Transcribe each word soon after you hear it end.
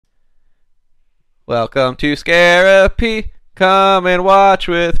Welcome to Scarapy. Come and watch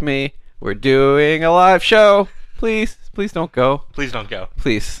with me. We're doing a live show. Please don't go. Please don't go.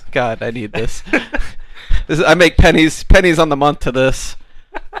 Please, God, I need this. I make pennies on the month to this.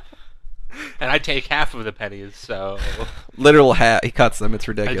 And I take half of the pennies, so Literal hat. He cuts them. It's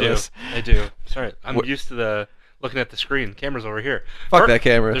ridiculous. I do. Sorry, I'm used to looking at the screen. Camera's over here. Fuck that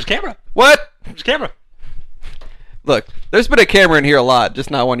camera. There's a camera. What? There's a camera. Look, there's been a camera in here a lot,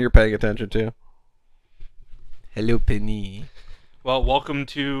 just not one you're paying attention to. Hello, Penny. Well, welcome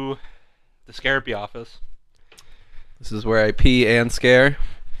to the Scarapy office. This is where I pee and scare.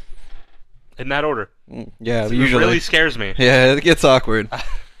 In that order. Yeah, It usually. really scares me. Yeah, it gets awkward.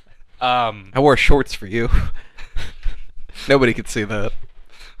 I wore shorts for you. Nobody could see that.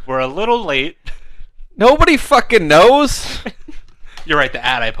 We're a little late. Nobody fucking knows. You're right, the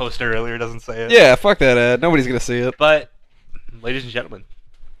ad I posted earlier doesn't say it. Yeah, fuck that ad. Nobody's gonna see it. But, ladies and gentlemen,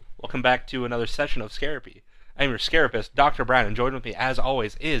 welcome back to another session of Scarapy. I'm your Scarapist, Dr. Brown, and joined with me, as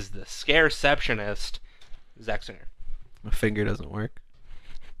always, is the Scareceptionist, Zach Singer. My finger doesn't work.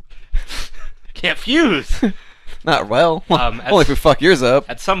 Can't fuse! Not well. Only if we fuck yours up.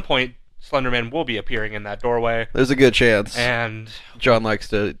 At some point, Slenderman will be appearing in that doorway. There's a good chance. And John likes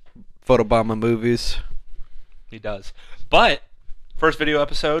to photobomb movies. he does. But, first video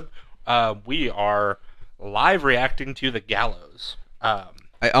episode, we are live reacting to The Gallows.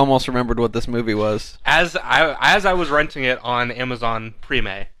 I almost remembered what this movie was. As I was renting it on Amazon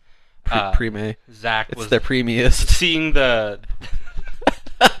Prime, Pre-May. Zach It's was their premiest. seeing the...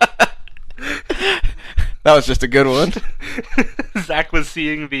 That was just a good one. Zach was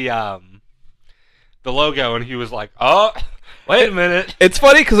seeing the logo, and he was like, "Oh, wait a minute." It's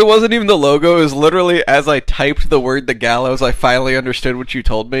funny because it wasn't even the logo. It was literally as I typed the word "the gallows," I finally understood what you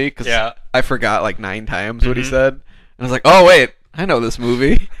told me. Because I forgot like 9 times what he said, and I was like, "Oh wait, I know this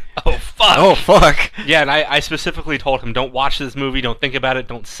movie." Oh fuck. Oh fuck. Yeah, and I specifically told him, "Don't watch this movie. Don't think about it.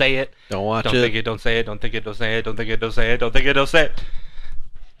 Don't say it. Don't watch Don't it. think it. Don't say it. Don't think it. Don't say it. Don't think it. Don't say it. Don't think it. Don't say it."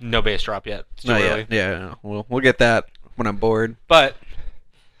 No bass drop yet. It's too Not early. yet. Yeah, we'll get that when I'm bored. But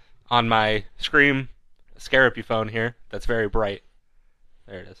on my screen, Scarapy phone here, that's very bright.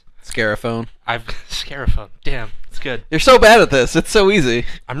 There it is. Scaraphone. Scaraphone. Damn, it's good. You're so bad at this. It's so easy.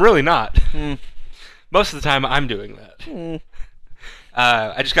 I'm really not. Mm. Most of the time, I'm doing that. Mm.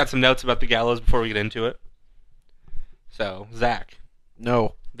 I just got some notes about The Gallows before we get into it. So, Zach,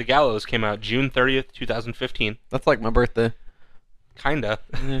 No, The Gallows came out June 30th, 2015. that's like my birthday. Kinda.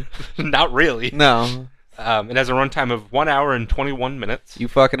 Yeah. Not really. No, It has a runtime of 1 hour and 21 minutes. you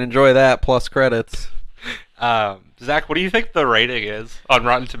fucking enjoy that plus credits. Zach, what do you think the rating is on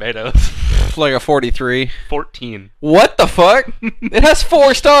Rotten Tomatoes? It's like a 43. 14. What the fuck? It has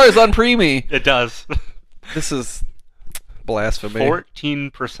 4 stars on Preemie. It does. This is blasphemy.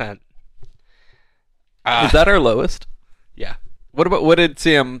 14%. Is that our lowest? Yeah. What did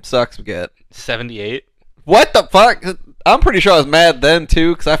CM Sucks get? 78. What the fuck? I'm pretty sure I was mad then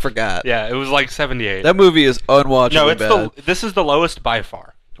too, because I forgot. Yeah, it was like 78. That movie is unwatchable. No, it's bad. this is the lowest by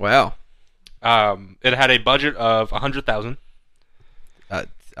far. Wow. It had a budget of 100,000.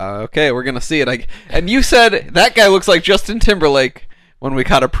 Okay, we're gonna see it. And you said that guy looks like Justin Timberlake when we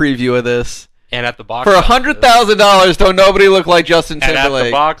caught a preview of this. And at the box For office. $100,000, don't nobody look like Justin And Timberlake. at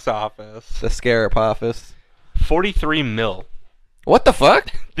the box office. The Scarab office. 43 mil. What the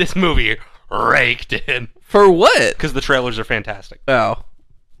fuck? This movie raked in. For what? Because the trailers are fantastic. Oh.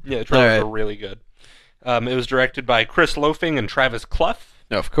 Yeah, the trailers Alright. are really good. It was directed by Chris Loafing and Travis Clough.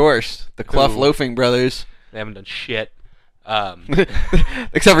 Of course. The Clough Who- Loafing brothers. They haven't done shit.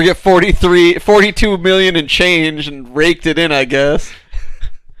 Except for get 42 million and change and raked it in, I guess.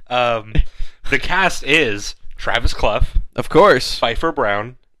 The cast is Travis Clough, Of course. Pfeiffer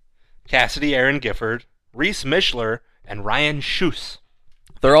Brown, Cassidy Aaron Gifford, Reese Mishler, and Ryan Schuss.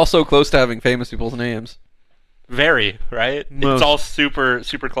 They're all so close to having famous people's names. Very, right? Most. It's all super,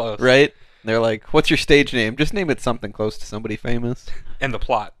 super close. Right? They're like, what's your stage name? Just name it something close to somebody famous. And the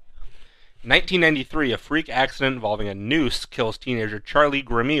plot. 1993, a freak accident involving a noose kills teenager Charlie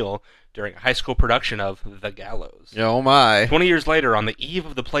Grameel during a high school production of The Gallows. Oh my. 20 years later, on the eve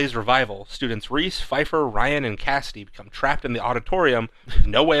of the play's revival, students Reese, Pfeiffer, Ryan, and Cassidy become trapped in the auditorium with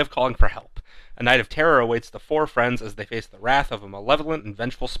no way of calling for help. A night of terror awaits the 4 friends as they face the wrath of a malevolent and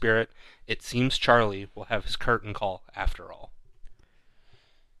vengeful spirit. It seems Charlie will have his curtain call after all.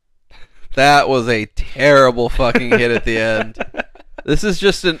 That was a terrible fucking hit at the end. This is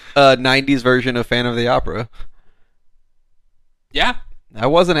just a 90s version of Phantom of the Opera. Yeah. I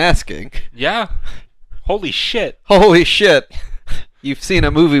wasn't asking. Yeah. Holy shit. Holy shit. You've seen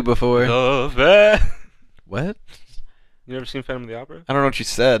a movie before. The What? You never seen Phantom of the Opera? I don't know what you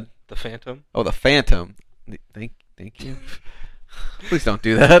said. The Phantom. Oh, The Phantom. Thank you. Please don't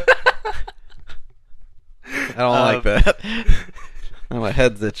do that. I don't like that. Oh, my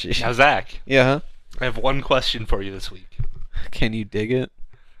head's itchy. Now, Zach. Yeah, huh? I have one question for you this week. Can you dig it?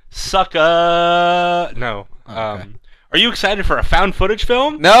 Sucka. No. Okay. Are you excited for a found footage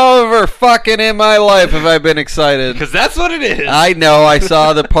film? Never fucking in my life have I been excited. Because that's what it is. I know. I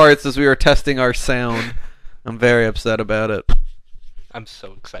saw the parts as we were testing our sound. I'm very upset about it. I'm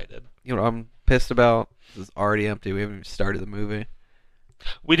so excited. You know what I'm pissed about? This is already empty. We haven't even started the movie.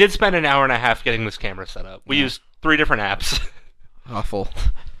 We did spend an hour and a half getting this camera set up. We used 3 different apps. Awful.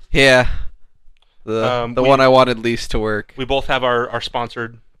 Yeah. The one I wanted least to work. We both have our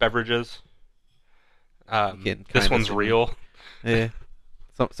sponsored beverages. This one's real. Yeah.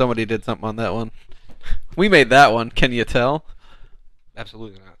 Somebody did something on that one. We made that one. Can you tell?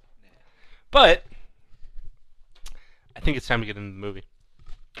 Absolutely not. But I think it's time to get into the movie.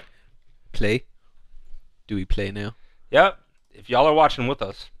 Play? Do we play now? Yep. If y'all are watching with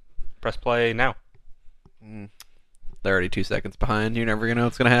us, press play now. They're already 2 seconds behind. You're never going to know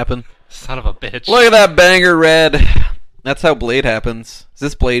what's going to happen. Son of a bitch. Look at that banger red. That's how Blade happens. Is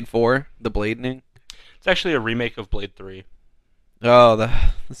this Blade 4? The Bladening? It's actually a remake of Blade 3. Oh,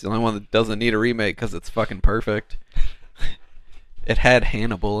 that's the only one that doesn't need a remake because it's fucking perfect. It had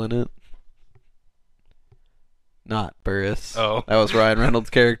Hannibal in it. Not Burris. Oh. That was Ryan Reynolds'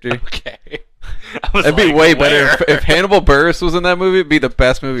 character. Okay. It'd be way better if Hannibal Burris was in that movie. It'd be the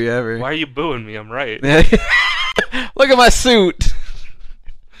best movie ever. Why are you booing me? I'm right. Look at my suit.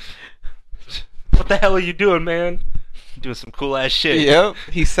 What the hell are you doing, man? Doing some cool ass shit. Yep.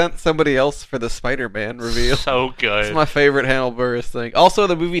 He sent somebody else for the Spider-Man reveal. So good. It's my favorite Hannibal Burris thing. Also,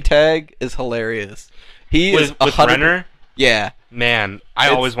 the movie tag is hilarious. He is with Renner. Yeah. Man, I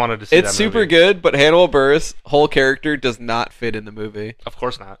always wanted to see that movie. It's super good, but Hannibal Burris' whole character does not fit in the movie. Of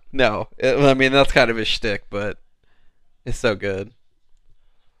course not. No. I mean, that's kind of his shtick, but it's so good.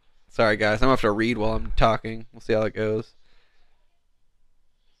 Sorry, guys. I'm going to have to read while I'm talking. We'll see how it goes.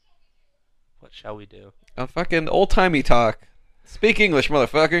 What shall we do? A fucking old-timey talk. Speak English,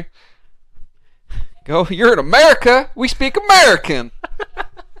 motherfucker. Go, you're in America. We speak American.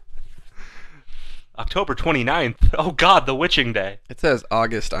 October 29th. Oh, God, the Witching Day. It says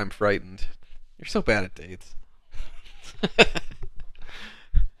August, I'm frightened. You're so bad at dates.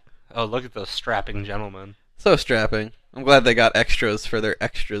 Oh, look at those strapping gentlemen. So strapping. I'm glad they got extras for their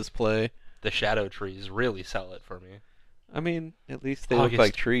extras play. The shadow trees really sell it for me. I mean, at least they August, look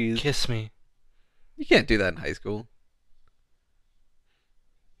like trees. Kiss me. You can't do that in high school.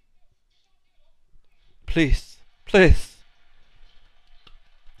 Please. Please.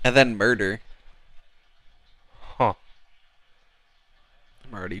 And then murder. Huh.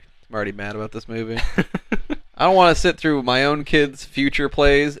 I'm already mad about this movie. I don't want to sit through my own kids' future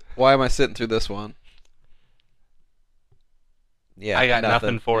plays. Why am I sitting through this one? Yeah, I got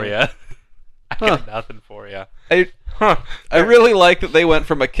nothing for you. I got nothing for you. I really like that they went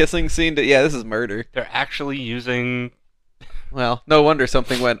from a kissing scene to, this is murder. They're actually using... Well, no wonder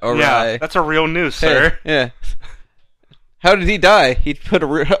something went awry. Yeah, that's a real noose, sir. Yeah. How did he die? He put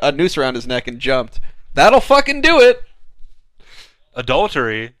a noose around his neck and jumped. That'll fucking do it.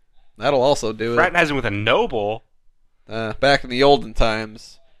 Adultery. That'll also do it. Fraternizing with a noble. Back in the olden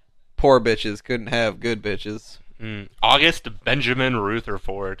times, poor bitches couldn't have good bitches. August Benjamin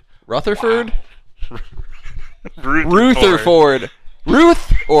Rutherford. Rutherford? Wow. Rutherford.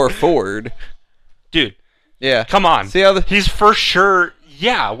 Ruth or Ford? Dude. Yeah. Come on. See how he's for sure.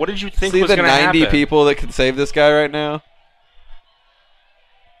 Yeah. What did you think was going to happen? See the 90 people that could save this guy right now?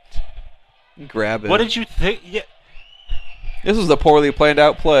 Grab it. What did you think? Yeah. This was a poorly planned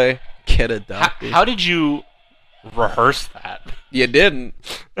out play. Get adopted. How did you rehearse that? You didn't.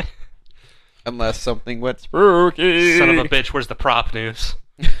 Unless something went spooky. Son of a bitch, where's the prop noose?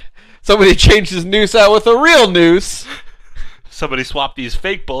 Somebody changed his noose out with a real noose. Somebody swapped these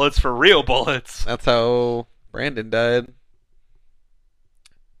fake bullets for real bullets. That's how Brandon died.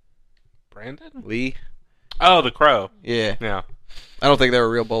 Brandon? Lee? Oh, the Crow. Yeah. Yeah. I don't think they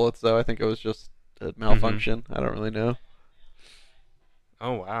were real bullets, though. I think it was just a malfunction. I don't really know.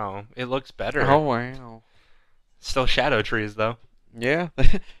 Oh, wow. It looks better. Oh, wow. Still shadow trees, though. Yeah.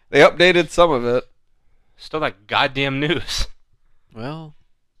 They updated some of it. Still that goddamn noose. Well,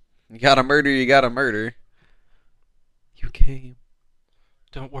 you gotta murder, you gotta murder. You came.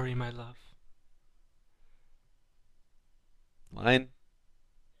 Don't worry, my love. Line?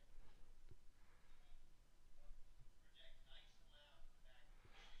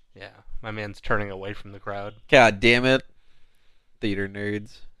 Yeah, my man's turning away from the crowd. God damn it. Theater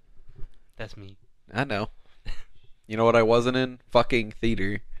nerds. That's me. I know. You know what I wasn't in? Fucking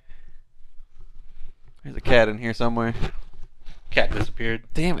theater. There's a cat in here somewhere. Cat disappeared.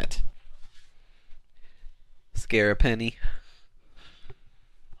 Damn it. Scare a penny.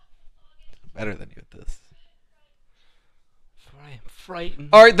 Better than you at this. I am frightened.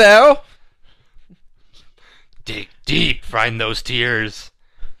 Art thou? Dig deep, find those tears.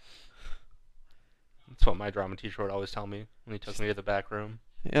 That's what my drama teacher would always tell me when he took me to the back room.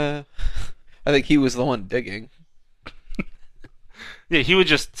 Yeah. I think he was the one digging. Yeah, he would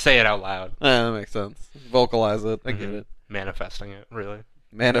just say it out loud. That makes sense. Vocalize it. I get it. Manifesting it, really.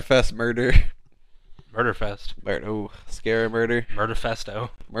 Manifest murder. Murderfest. Ooh, scary murder. Murderfesto.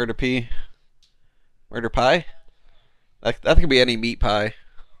 Murder pie. Murder pie? That could be any meat pie.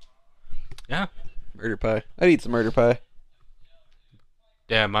 Yeah. Murder pie. I'd eat some murder pie.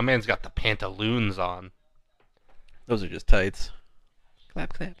 Damn, my man's got the pantaloons on. Those are just tights.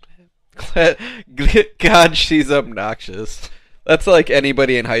 Clap, clap, clap. God, she's obnoxious. That's like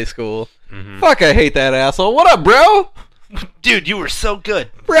anybody in high school. Mm-hmm. Fuck, I hate that asshole. What up, bro? Dude, you were so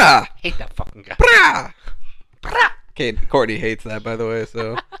good. Brah. Hate that fucking guy. Brah. Brah. Okay, Courtney hates that, by the way,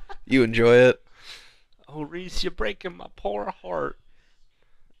 so you enjoy it. Oh, Reese, you're breaking my poor heart.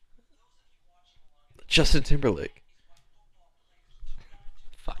 Justin Timberlake.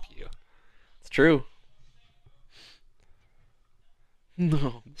 Fuck you. It's true.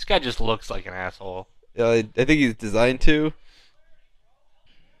 No. This guy just looks like an asshole. Yeah, I think he's designed to.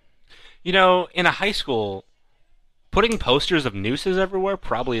 You know, in a high school, putting posters of nooses everywhere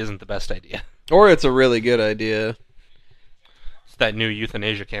probably isn't the best idea. Or it's a really good idea. It's that new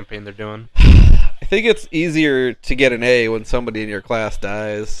euthanasia campaign they're doing. I think it's easier to get an A when somebody in your class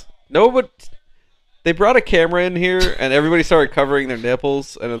dies. No, but they brought a camera in here and everybody started covering their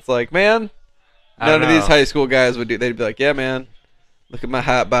nipples, and it's like, man, none of these high school guys would do. They'd be like, yeah, man, look at my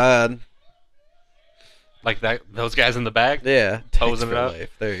hot bod. Like that? Those guys in the back? Yeah, posing it up.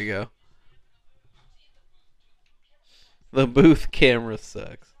 Life. There you go. The booth camera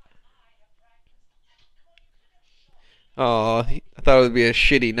sucks. Oh, I thought it would be a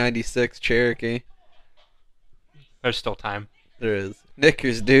shitty '96 Cherokee. There's still time. There is.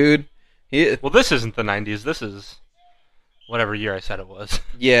 Knickers, dude. Well, this isn't the 90s. This is whatever year I said it was.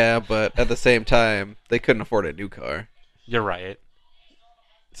 Yeah, but at the same time, they couldn't afford a new car. You're right.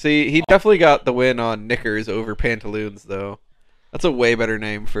 See, he definitely got the win on Knickers over Pantaloons, though. That's a way better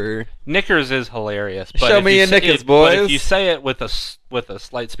name for... Knickers is hilarious. But Show me your Knickers, boys. But if you say it with a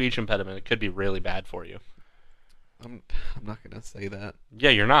slight speech impediment, it could be really bad for you. I'm not going to say that. Yeah,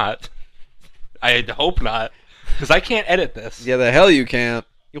 you're not. I hope not. Because I can't edit this. Yeah, the hell you can't.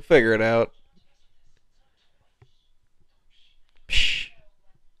 You'll figure it out. Psh.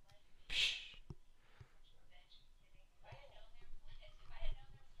 Psh.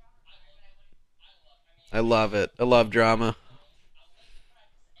 I love it. I love drama.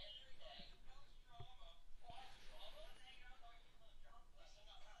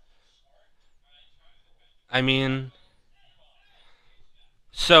 I mean,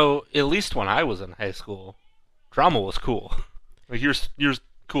 so at least when I was in high school, drama was cool. Like you're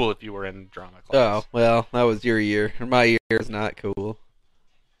cool if you were in drama class. Oh, well, that was your year. My year is not cool.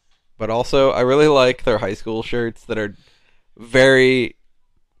 But also, I really like their high school shirts that are very...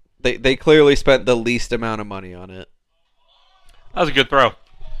 They clearly spent the least amount of money on it. That was a good throw.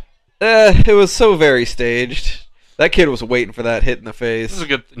 It was so very staged. That kid was waiting for that hit in the face. This is a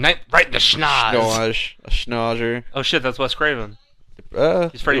good... Right in the schnoz. Schnoz. A schnozzer. Oh shit, that's Wes Craven.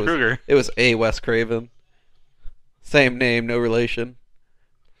 He's Freddy Krueger. It was a Wes Craven. Same name, no relation.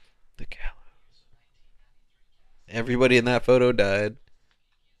 The Gallows. Everybody in that photo died.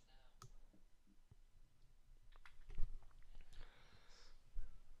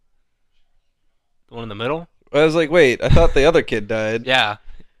 The one in the middle? I was like, wait, I thought the other kid died. Yeah.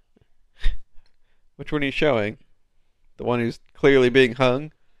 Which one are you showing? The one who's clearly being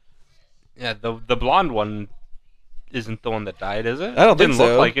hung? Yeah, the blonde one isn't the one that died, is it? I don't think so.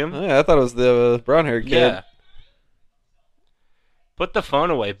 Didn't look like him. Oh, yeah, I thought it was the brown-haired kid. Yeah. Put the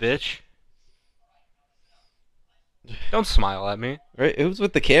phone away, bitch. Don't smile at me. Right? It was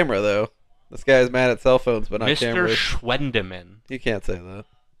with the camera, though. This guy's mad at cell phones, but not Mr. cameras. Schwendeman. You can't say that.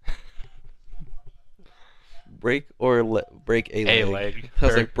 Break a leg. A leg. I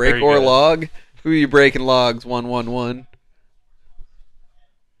was like, break or log? Who are you breaking logs? 111.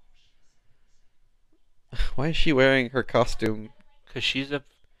 Why is she wearing her costume? Because she's a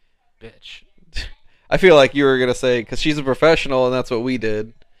bitch. I feel like you were going to say, because she's a professional and that's what we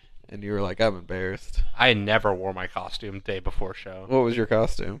did. And you were like, I'm embarrassed. I never wore my costume day before show. What was your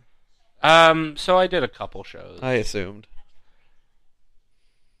costume? So I did a couple shows. I assumed.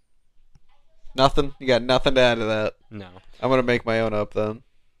 Nothing? You got nothing to add to that? No. I'm going to make my own up then.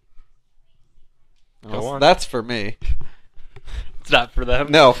 Go on. That's for me. It's not for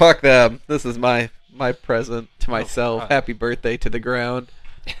them. No, fuck them. This is my present to myself. God. Happy birthday to the ground.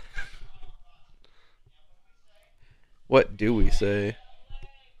 What do we say?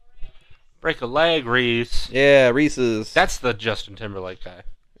 Break a leg, Reese. Yeah, Reese's. That's the Justin Timberlake guy.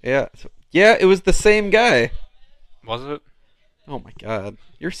 Yeah. Yeah, it was the same guy. Was it? Oh my god.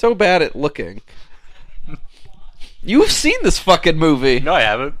 You're so bad at looking. You've seen this fucking movie. No, I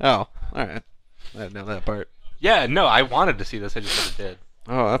haven't. Oh, alright. I didn't know that part. Yeah, no, I wanted to see this. I just never did.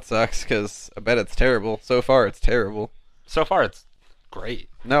 Oh, that sucks, because I bet it's terrible. So far, it's terrible. So far, it's great.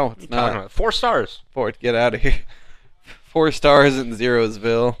 No, it's not. About 4 stars. Ford, get out of here. 4 stars in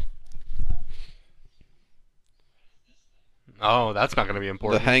Zerosville. Oh, that's not going to be The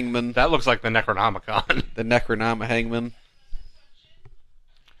important. Hangman. That looks like the Necronomicon. The Necronama Hangman.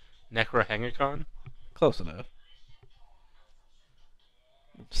 Necrohangicon? Close enough.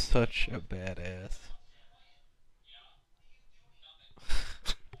 I'm such a badass.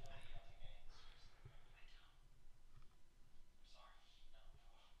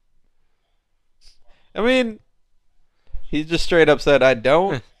 I mean, he just straight up said, I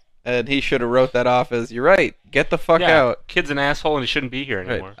don't, and he should have wrote that off as, you're right, get the fuck out. Kid's an asshole and he shouldn't be here Right.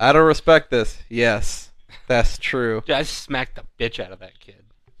 anymore. I don't respect this. Yes, that's true. Dude, I smacked the bitch out of that kid.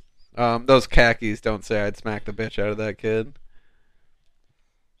 Those khakis don't say I'd smack the bitch out of that kid.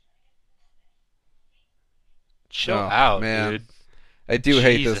 Chill Oh, out, man. dude. I do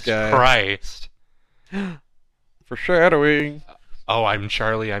hate this Jesus guy. Christ. Foreshadowing. Oh, I'm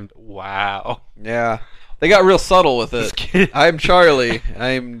Charlie. Wow. Yeah. They got real subtle with This it. kid. I'm Charlie.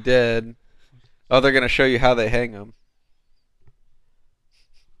 I'm dead. Oh, they're going to show you how they hang him.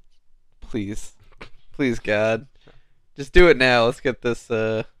 Please. Please, God. Just do it now. Let's get this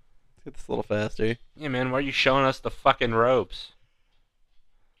a little faster. Yeah, man, why are you showing us the fucking ropes?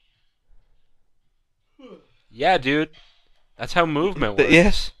 Yeah, dude. That's how movement works.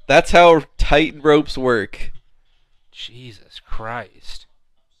 Yes, that's how tight ropes work. Jesus Christ.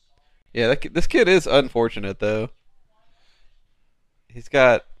 Yeah, this kid is unfortunate, though. He's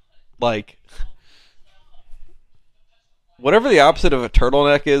got, like, whatever the opposite of a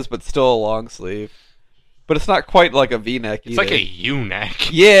turtleneck is, but still a long sleeve. But it's not quite like a V-neck It's either. like a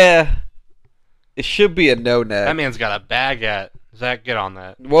U-neck. Yeah. It should be a no-neck. That man's got a baguette. Zach, get on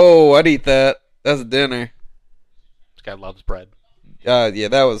that. Whoa, I'd eat that. That's dinner. This guy loves bread. Yeah,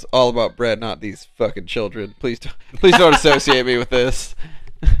 that was all about bread, not these fucking children. Please don't associate me with this.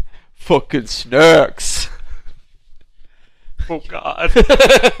 Fucking snacks. Oh, God.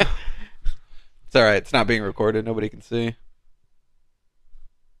 It's alright, it's not being recorded, nobody can see.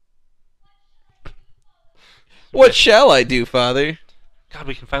 What shall I do, Father? God,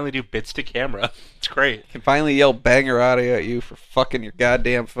 we can finally do bits to camera. It's great. I can finally yell bangerati at you for fucking your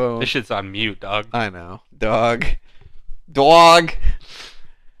goddamn phone. This shit's on mute, dog. I know. Dog.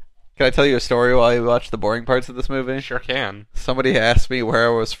 Can I tell you a story while you watch the boring parts of this movie? Sure can. Somebody asked me where I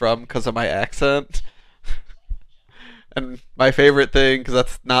was from because of my accent. And my favorite thing, because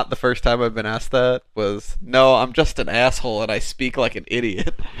that's not the first time I've been asked that, was, no, I'm just an asshole and I speak like an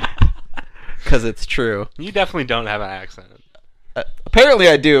idiot. Because it's true. You definitely don't have an accent. Apparently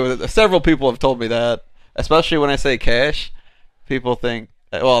I do. Several people have told me that. Especially when I say cash. People think,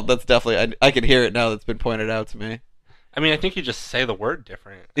 well, that's definitely, I can hear it now that's been pointed out to me. I mean, I think you just say the word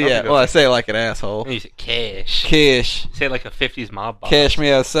different. Yeah, well, I say it like an asshole. You say cash. Cash. You say it like a 50s mob boss. Cash me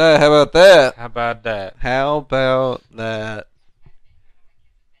outside. How about that? How about that? How about that?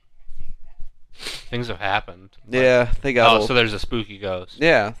 Things have happened. Yeah, they got Oh, so there's a spooky ghost.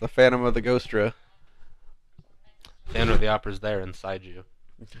 Yeah, the Phantom of the Ghostra. Phantom of the Opera's there inside you.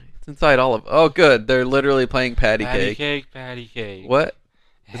 It's inside all of... Oh, good. They're literally playing patty cake. Patty cake. What?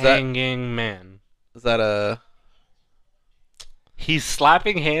 Is that- Hanging man. Is that a... He's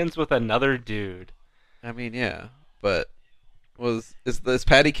slapping hands with another dude. I mean, yeah. But... Is this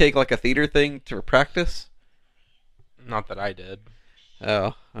patty cake like a theater thing to practice? Not that I did.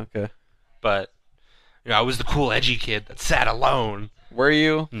 Oh, okay. But, you know, I was the cool, edgy kid that sat alone. Were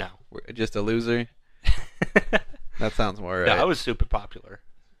you? No. Just a loser? That sounds more right. No, I was super popular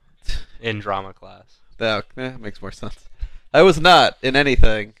in drama class. That makes more sense. I was not in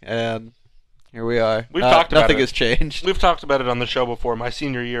anything, and here we are. We've talked about nothing it. has changed. We've talked about it on the show before. My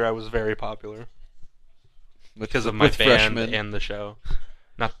senior year, I was very popular because of my with band freshmen. and the show.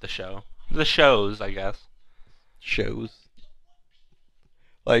 Not the show. The shows, I guess. Shows.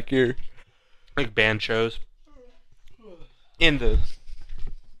 Like your... Like band shows. You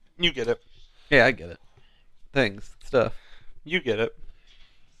get it. Yeah, I get it. Things, stuff. You get it.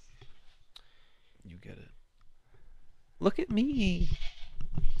 You get it. Look at me.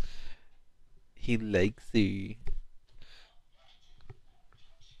 He likes you.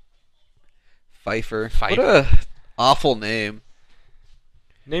 Pfeiffer. What a awful name.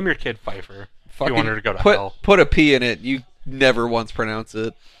 Name your kid Pfeiffer. If you Fucking want her to go to hell. Put a P in it. You never once pronounce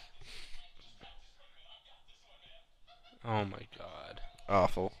it. Oh my god.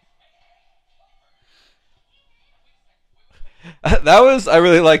 Awful. That was, I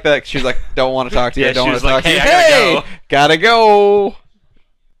really like that. She was like, don't want to talk to you. Yeah, I don't she want was to talk like, to you. "Hey, I Gotta go.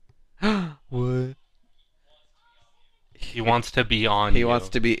 What? He wants to be on He you. wants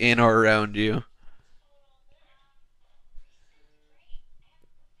to be in or around you.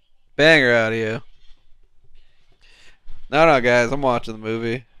 Banger out of you. No, guys, I'm watching the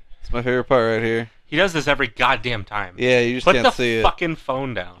movie. It's my favorite part right here. He does this every goddamn time. Yeah, you just Put can't see the it. fucking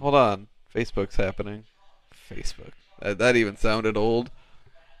phone down. Hold on. Facebook's happening. Facebook. That even sounded old.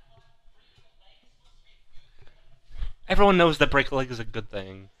 Everyone knows that break a leg is a good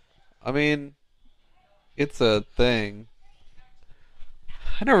thing. I mean, it's a thing.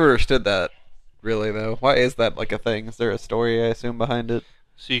 I never understood that, really, though. Why is that like a thing? Is there a story, I assume, behind it?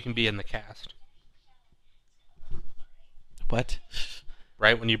 So you can be in the cast. What?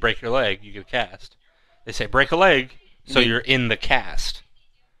 Right? When you break your leg, you get cast. They say break a leg, so you're in the cast.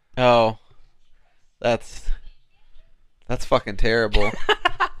 Oh. That's fucking terrible.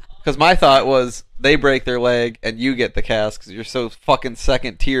 Because my thought was, they break their leg and you get the cast because you're so fucking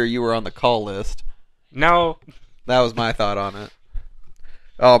second tier you were on the call list. No. That was my thought on it.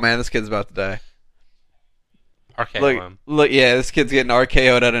 Oh man, this kid's about to die. RKO him. Look, yeah, this kid's getting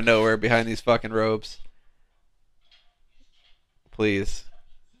RKO'd out of nowhere behind these fucking ropes. Please.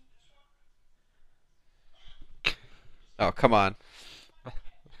 Oh, come on.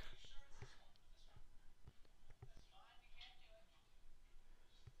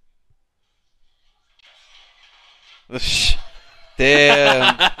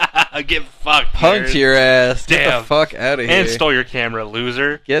 Damn. Get fucked. Punch nerd. your ass. Get Damn. the fuck out of here. And stole your camera,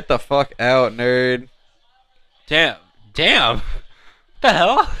 loser. Get the fuck out, nerd. Damn. What the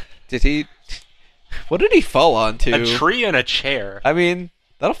hell? Did he... What did he fall onto? A tree and a chair. I mean,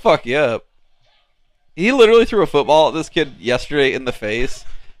 that'll fuck you up. He literally threw a football at this kid yesterday in the face,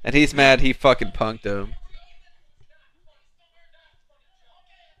 and he's mad he fucking punked him.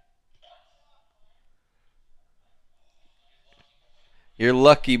 You're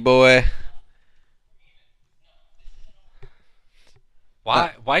lucky, boy.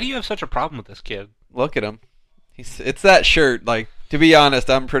 Why do you have such a problem with this kid? Look at him. It's that shirt. Like, to be honest,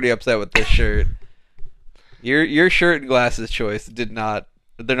 I'm pretty upset with this shirt. Your shirt and glasses choice they're not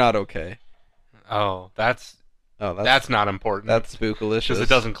okay. Oh, that's not important. That's spookalicious. Because it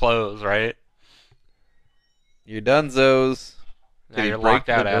doesn't close, right? You're donezo's. Now you're locked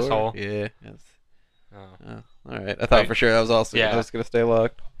out, asshole. Yeah. Yes. Oh. All right. I thought for sure that was also Yeah. I was gonna stay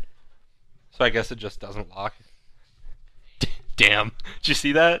locked. So I guess it just doesn't lock. Damn. Did you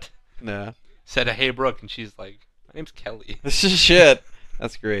see that? Nah. Said a hey Brooke, and she's like, my name's Kelly. This is shit.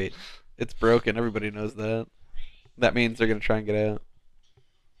 That's great. It's broken. Everybody knows that. That means they're gonna try and get out.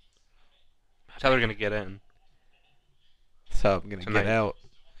 That's how they're gonna get in. That's how I'm gonna Tonight. get out.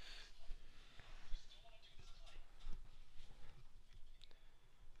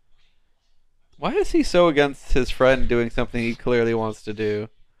 Why is he so against his friend doing something he clearly wants to do?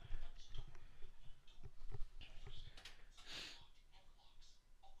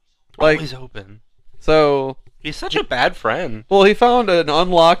 Like, Always open. so... He's such a bad friend. Well, he found an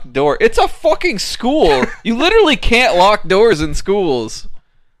unlocked door. It's a fucking school! You literally can't lock doors in schools.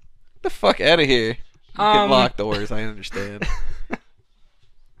 Get the fuck out of here. You can lock doors, I understand.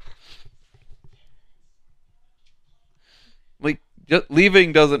 Like, just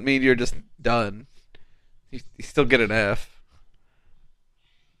leaving doesn't mean you're just done. You still get an F.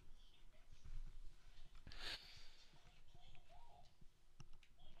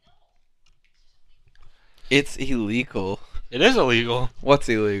 It's illegal. It is illegal. What's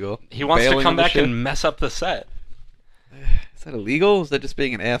illegal? He wants Bailing to come on the back ship? and mess up the set. Is that illegal? Or is that just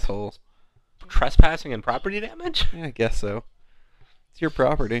being an asshole? Trespassing and property damage? Yeah, I guess so. It's your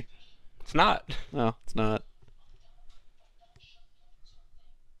property. It's not. No, it's not.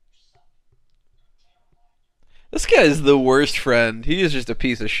 This guy is the worst friend. He is just a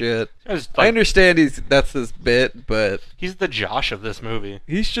piece of shit. I understand that's his bit, but He's the Josh of this movie.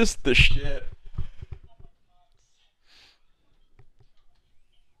 he's just the shit.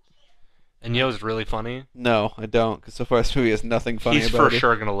 And you know what's really funny? No, I don't, because so far this movie has nothing funny He's about for it.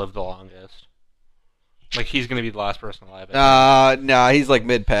 sure going to live the longest. Like, he's going to be the last person alive. Nah, he's like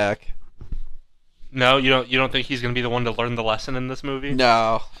mid-pack. No, you don't think he's going to be the one to learn the lesson in this movie?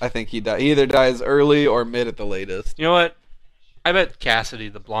 No, I think he either dies early or mid at the latest. You know what? I bet Cassidy,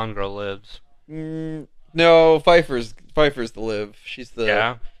 the blonde girl, lives. No, Pfeiffer's the Liv. She's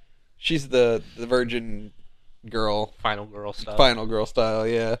Yeah. the virgin girl. Final girl stuff. Final girl style,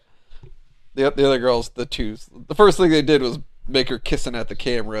 yeah. The other girls, the twos. The first thing they did was make her kissing at the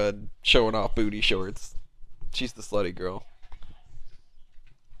camera and showing off booty shorts. She's the slutty girl.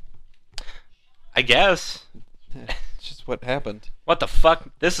 I guess. It's just what happened. What the fuck?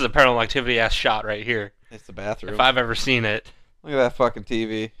 This is a Paranormal Activity ass shot right here. It's the bathroom. If I've ever seen it. Look at that fucking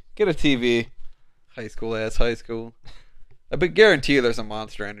TV. Get a TV. High school. I bet guarantee you there's a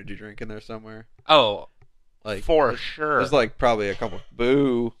Monster Energy drink in there somewhere. Oh, Like for sure. There's like probably a couple.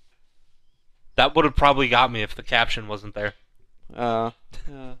 Boo. That would have probably got me if the caption wasn't there.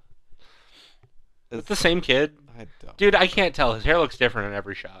 It's the same kid. I don't. Dude, I can't tell. His hair looks different in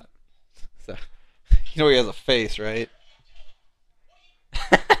every shot. So, you know he has a face, right?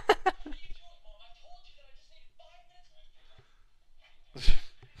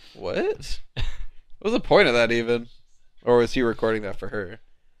 What? What was the point of that even? Or was he recording that for her?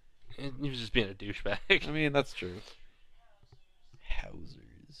 He was just being a douchebag. I mean, that's true.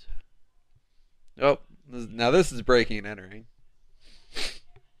 Housers. Oh, now this is breaking and entering.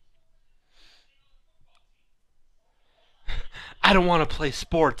 I don't want to play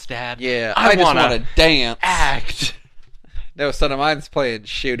sports, Dad. Yeah, I just want to dance. Act. No, son of mine's playing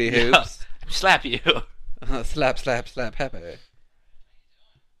shooty hoops. Slap you. Slap, happy.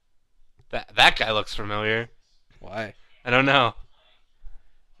 That guy looks familiar. Why? I don't know.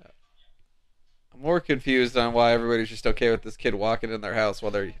 I'm more confused on why everybody's just okay with this kid walking in their house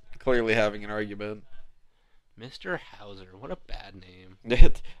while they're clearly having an argument. Mr. Hauser, what a bad name.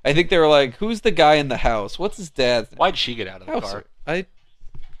 I think they were like, who's the guy in the house? What's his dad's name? Why'd she get out of the car? I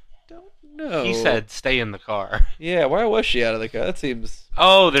don't know. He said, stay in the car. Yeah, why was she out of the car? That seems...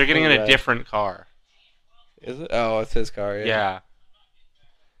 Oh, they're getting in a different car. Is it? Oh, it's his car, yeah. Yeah.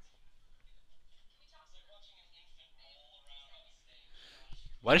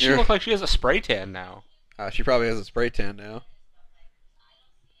 Why does she look like she has a spray tan now? She probably has a spray tan now.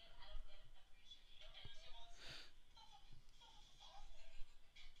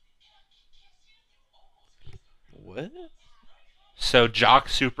 What? So Jock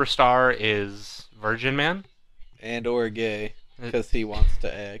Superstar is Virgin Man? And or gay, because he wants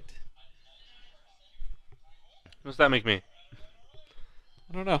to act. What does that make me?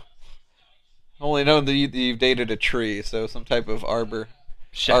 I don't know. I only know that you've dated a tree, so some type of arbor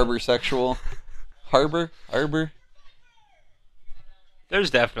sexual. Arbor? There's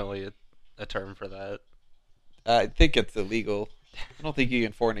definitely a term for that. I think it's illegal. I don't think you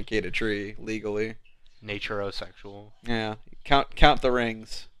can fornicate a tree legally. Naturosexual. Yeah. Count the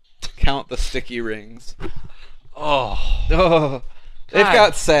rings. Count the sticky rings. Oh. They've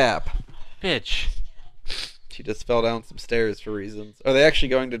got sap. Bitch. She just fell down some stairs for reasons. Are they actually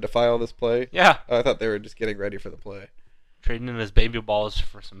going to defile this play? Yeah. Oh, I thought they were just getting ready for the play. Trading in his baby balls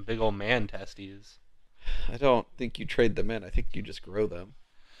for some big old man testes. I don't think you trade them in. I think you just grow them.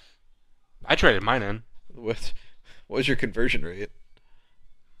 I traded mine in. What was your conversion rate?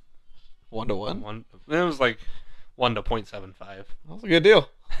 1 to 1? It was like 1 to 0.75. That's a good deal.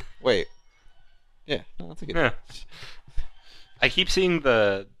 Wait. Yeah, no, that's a good deal. I keep seeing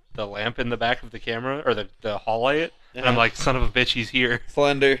the lamp in the back of the camera, or the hall light, and I'm like, son of a bitch, he's here.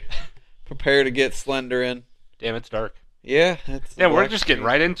 Slender. Prepare to get Slender in. Damn, it's dark. Yeah, we're just getting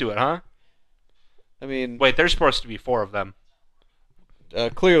right into it, huh? I mean... Wait, there's supposed to be 4 of them.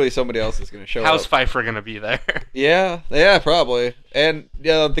 Clearly somebody else is going to show up. How's Pfeiffer going to be there? Yeah, probably. And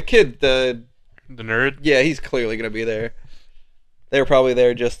the kid, the nerd? Yeah, he's clearly going to be there. They were probably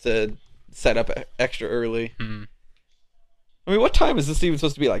there just to set up extra early. Hmm. I mean, what time is this even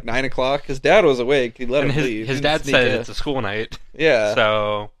supposed to be? Like 9 o'clock? His dad was awake. He let him leave. His dad said it's a school night. Yeah.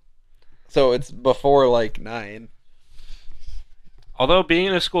 So it's before like 9. Although being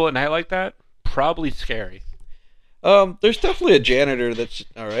in a school at night like that, probably scary. There's definitely a janitor that's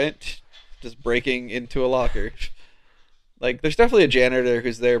alright, just breaking into a locker. Like, there's definitely a janitor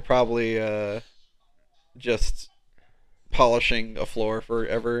who's there probably just polishing a floor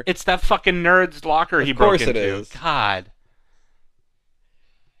forever. It's that fucking nerd's locker he broke into. Of course it is. God.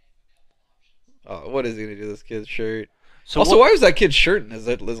 Oh, what is he gonna do to this kid's shirt? So also, why was that kid's shirt in his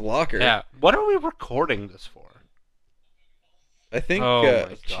locker? Yeah. What are we recording this for? I think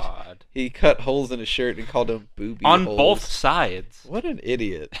my God. He cut holes in his shirt and called them booby on holes. Both sides. What an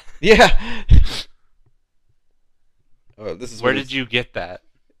idiot. Yeah. This is Where did you get that?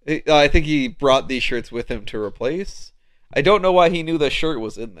 I think he brought these shirts with him to replace. I don't know why he knew the shirt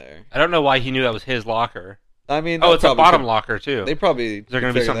was in there. I don't know why he knew that was his locker. I mean, it's a bottom locker too. They probably is there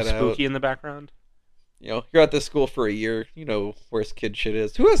going to be something spooky in the background? You know, you're at this school for a year. You know where kid shit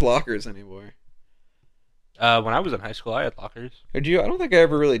is. Who has lockers anymore? When I was in high school, I had lockers. Did you? I don't think I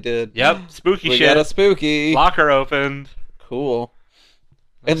ever really did. Yep, spooky We shit. got a spooky. Locker opened. Cool.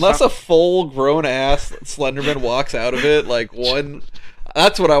 Unless a full-grown ass Slenderman walks out of it, like one...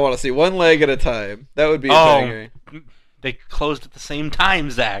 That's what I want to see. One leg at a time. That would be a banger. They closed at the same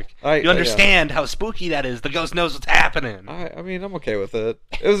time, Zach. You Yeah. understand how spooky that is. The ghost knows what's happening. I mean, I'm okay with it.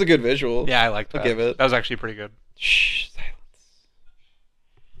 It was a good visual. Yeah, I liked that. I'll give it. That was actually pretty good. Shh,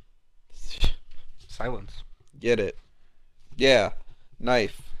 silence. Silence. Get it. Yeah.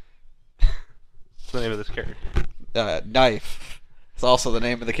 Knife. What's the name of this character? Knife. It's also the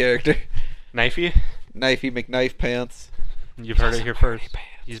name of the character. Knifey? Knifey McKnife Pants. You've heard it here first.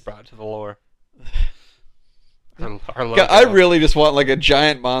 He's brought to the lore. Our logo. I really just want like a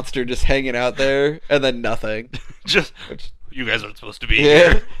giant monster just hanging out there and then nothing. Just, you guys aren't supposed to be Yeah.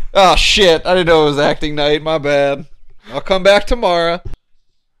 here. Oh shit! I didn't know it was acting night. My bad. I'll come back tomorrow.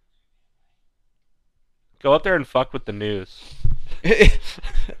 Go up there and fuck with the news.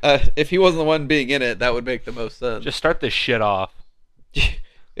 If he wasn't the one being in it, that would make the most sense. Just start this shit off.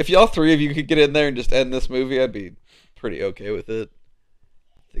 If y'all three of you could get in there and just end this movie, I'd be pretty okay with it.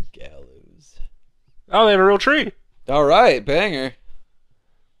 The Gallows. Oh, they have a real tree. All right, banger.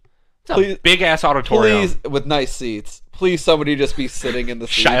 It's a big ass auditorium. Please, with nice seats. Please, somebody just be sitting in the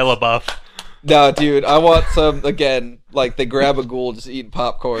seats. Shia LaBeouf. No, dude, I want some, again, like they grab a ghoul just eating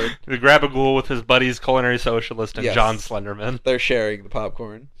popcorn. They grab a ghoul with his buddies, Culinary Socialist, and Yes. John Slenderman. They're sharing the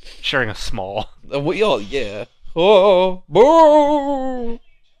popcorn. Sharing a small. We all, yeah. Oh, boo!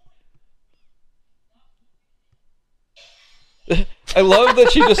 I love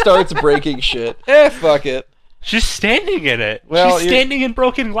that she just starts breaking shit. Fuck it. She's standing in it. Well, she's standing in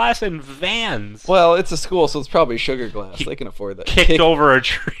broken glass and vans. Well, it's a school, so it's probably sugar glass. They can afford that. Kicked over a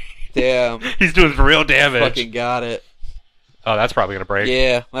tree. Damn. He's doing real damage. Fucking got it. Oh, that's probably gonna break.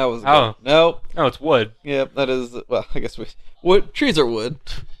 Yeah, that was. Oh. Good. Nope. No, it's wood. Yep, that is. Well, I guess wood. Trees are wood.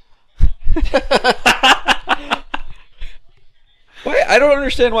 Why? I don't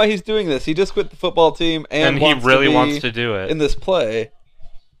understand why he's doing this. He just quit the football team and he really to be wants to do it in this play.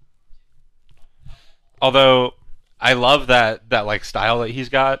 Although I love that like style that he's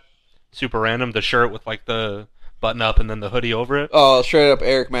got. Super random. The shirt with like the button up and then the hoodie over it. Oh, straight up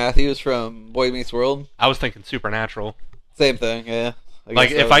Eric Matthews from Boy Meets World. I was thinking Supernatural. Same thing, yeah.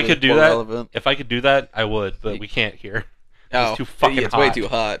 Like if I could do that, I would, but we can't here. Oh, it's too fucking it's hot. way too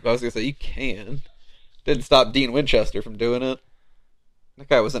hot. But I was gonna say you can. Didn't stop Dean Winchester from doing it. That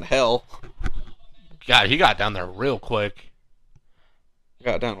guy was in hell. God, he got down there real quick.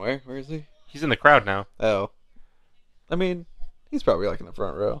 Got down where? Where is he? He's in the crowd now. Oh. I mean, he's probably like in the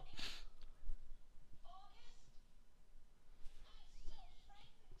front row.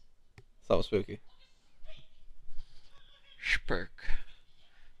 Something spooky. Spurk.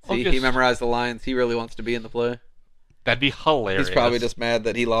 See, he memorized the lines. He really wants to be in the play. That'd be hilarious. He's probably just mad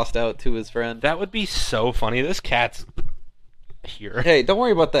that he lost out to his friend. That would be so funny. This cat's here. Hey, don't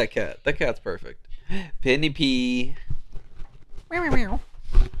worry about that cat. That cat's perfect. Penny P. Meow, meow, meow.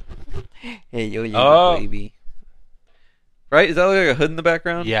 Hey, yo, baby. Right? Is that like a hood in the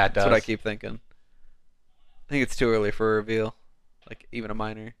background? Yeah, it does. That's what I keep thinking. I think it's too early for a reveal. Like, even a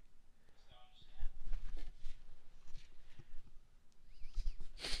minor.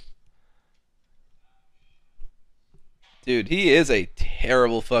 Dude, he is a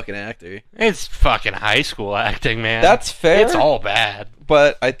terrible fucking actor. It's fucking high school acting, man. That's fair. It's all bad.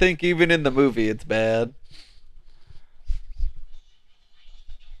 But I think even in the movie, it's bad.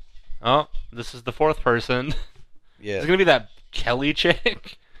 Oh, this is the fourth person. Yeah. It's gonna be that Kelly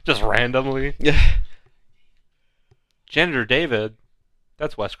chick, just randomly. Yeah. Janitor David.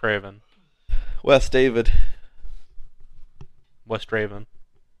 That's Wes Craven. Wes David. Wes Draven.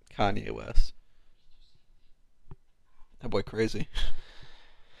 Kanye West. That boy crazy.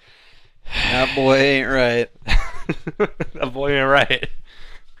 That boy ain't right. That boy ain't right.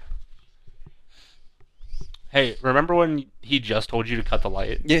 Hey, remember when he just told you to cut the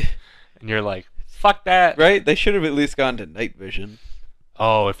light? Yeah. And you're like, fuck that. Right? They should have at least gone to night vision.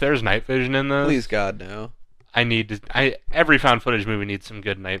 Oh, if there's night vision in this, Please God, no. Every found footage movie needs some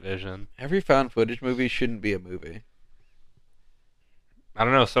good night vision. Every found footage movie shouldn't be a movie. I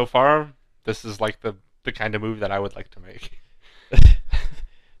don't know, so far, this is like the kind of movie that I would like to make.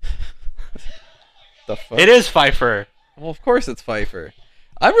 The fuck? It is Pfeiffer. Well, of course it's Pfeiffer.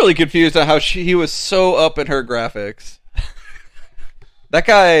 I'm really confused on how he was so up in her graphics. That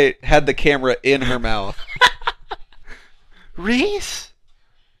guy had the camera in her mouth. Reese?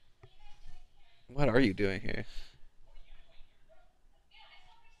 What are you doing here?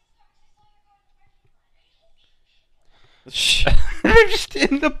 They're just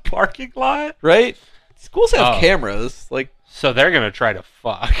in the parking lot? Right? Schools have Oh. cameras. Like, So they're gonna try to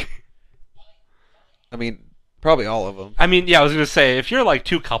fuck. I mean, probably all of them. I mean, yeah, I was gonna say if you're like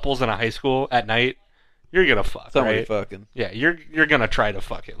two couples in a high school at night, you're gonna fuck, Somebody right? fucking. Yeah, you're gonna try to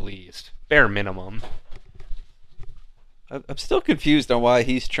fuck at least, bare minimum. I'm still confused on why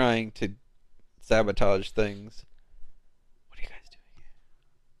he's trying to sabotage things. What are you guys doing?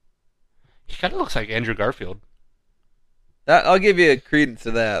 He kind of looks like Andrew Garfield. I'll give you a credence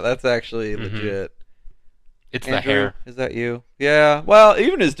to that. That's actually Mhm. legit. It's Andrew, the hair. Is that you? Yeah. Well,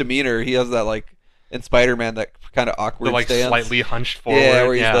 even his demeanor, he has that like in Spider-Man that kind of awkward The like stance. slightly hunched forward. Yeah,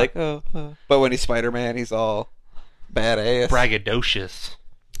 where he's like, oh, oh. But when he's Spider-Man, he's all badass. braggadocious.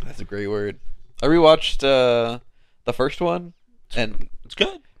 That's a great word. I rewatched the first one, and It's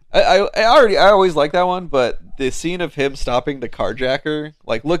good. I always like that one, but the scene of him stopping the carjacker,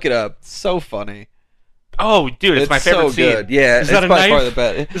 like, look it up, it's so funny. Oh, dude, it's my favorite so scene. good. Yeah, Is that it's a by knife? far the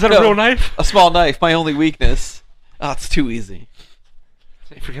best. Is that a real knife? A small knife, my only weakness. Oh, it's too easy.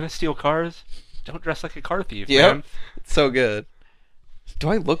 If you're gonna steal cars, don't dress like a car thief, Yep. man. It's so good. Do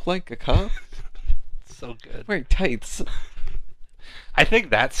I look like a cop? It's so good. I'm wearing tights. I think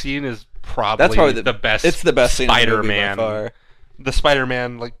that scene is probably, That's probably the best. It's the best scene in the movie Spider-Man. by far. The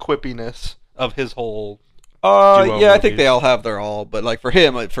Spider-Man like quippiness of his whole. Yeah, duo I think movies. they all have their all, but like for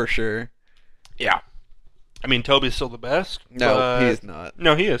him, for sure. Yeah. I mean, Toby's still the best. No, but- he's not.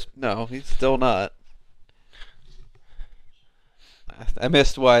 No, he is. No, he's still not. I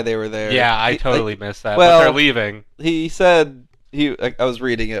missed why they were there. Yeah, I He- totally like, missed that. well- but they're leaving. he said I was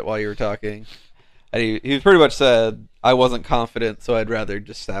reading it while you were talking, and he pretty much said I wasn't confident, so I'd rather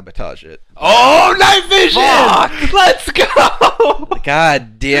just sabotage it. Oh, night vision! Fuck! Let's go!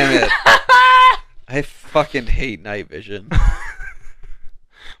 God damn it! I fucking hate night vision.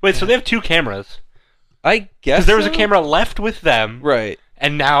 Wait, so they have two cameras? I guess Because there was a so? camera left with them, right.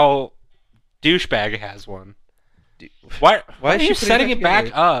 and now douchebag has one. Why Why are is she you putting setting that it back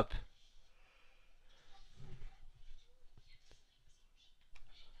together? up?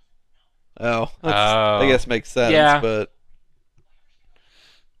 Oh, Oh. I guess makes sense. Yeah. But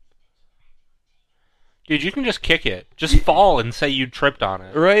Dude, you can just kick it. Just fall and say you tripped on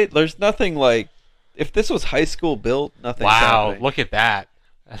it. right, there's nothing like if this was high school built, nothing. Wow, look at that.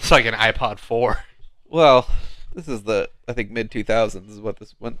 That's like an iPod 4. Well, this is I think mid 2000s is what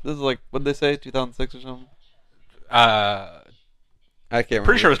this is like. What did they say? 2006 or something? I can't remember.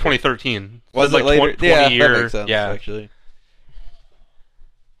 Pretty sure it was 2013. So Was it's it like later? 20 Yeah, year, that makes sense. yeah. Actually.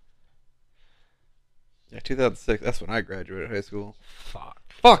 Yeah, 2006. That's when I graduated high school.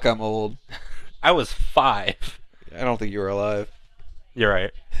 Fuck, I'm old. I was 5. I don't think you were alive. You're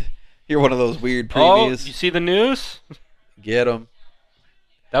right. You're one of those weird Oh, previes. you see the news? Get them.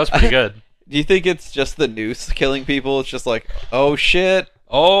 That was pretty good. Do you think it's just the noose killing people? It's just like, oh shit,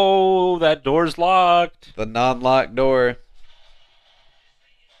 Oh, that door's locked. the non-locked door.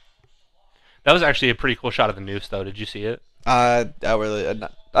 That was actually a pretty cool shot of the noose, though. Did you see it? I saw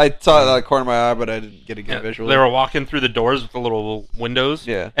it out of the corner of my eye, but I didn't get a good visual. They were walking through the doors with the little windows,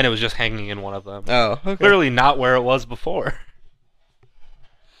 Yeah. and it was just hanging in one of them. Oh, okay. Clearly not where it was before.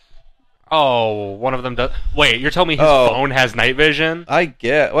 Oh, one of them does. Wait, you're telling me his Oh. phone has night vision? I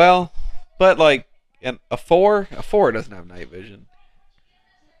get well, but like a four doesn't have night vision.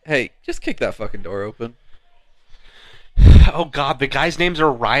 Hey, just kick that fucking door open. Oh God, the guys' names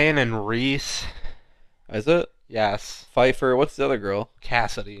are Ryan and Reese. Is it Yes, Pfeiffer? What's the other girl?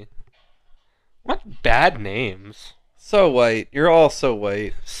 Cassidy. What bad names? So white. You're all so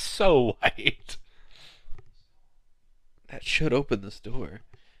white. So white. That should open this door.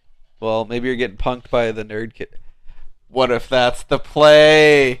 Well, maybe you're getting punked by the nerd kid. What if that's the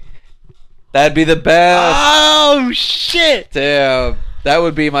play? That'd be the best. Oh shit! Damn. That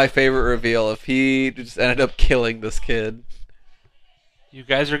would be my favorite reveal if he just ended up killing this kid. You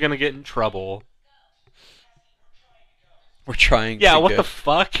guys are gonna get in trouble. We're trying Yeah, to what go- the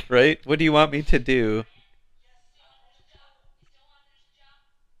fuck? Right? What do you want me to do?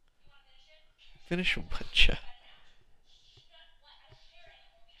 Finish what job?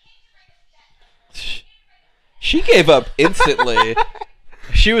 She gave up instantly.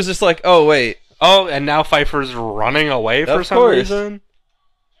 She was just like, oh, wait. Oh, and now Pfeiffer's running away for Of some course. reason?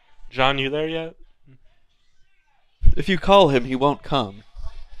 John, you there yet? If you call him, he won't come.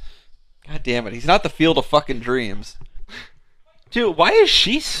 God damn it. He's not the field of fucking dreams. Dude, why is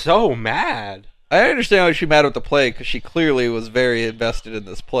she so mad? I understand why she's mad with the play, because she clearly was very invested in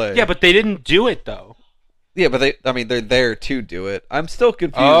this play. Yeah, but they didn't do it, though. Yeah, but they're there to do it. I'm still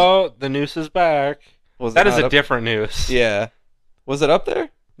confused. Oh, the noose is back. Was That it is not a up- different noose. Yeah. Was it up there?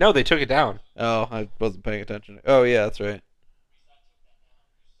 No, they took it down. Oh, I wasn't paying attention. Oh, yeah, that's right.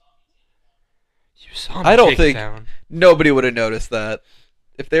 You saw me I don't take think it down. nobody would have noticed that.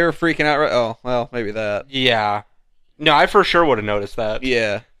 If they were freaking out, oh, well, maybe that. Yeah. No, I for sure would have noticed that.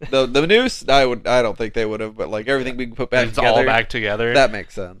 Yeah. The noose, I don't think they would have, but like everything we can put back It's together. all back together. That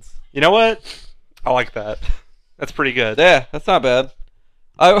makes sense. You know what? I like that. That's pretty good. Yeah, that's not bad.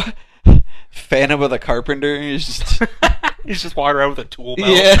 Phantom of the Carpenter. He's just He's just walking around with a tool belt.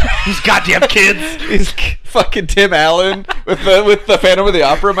 yeah. These goddamn kids. He's fucking Tim Allen with the Phantom of the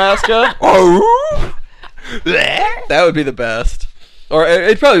Opera mascot. Oh, that would be the best. Or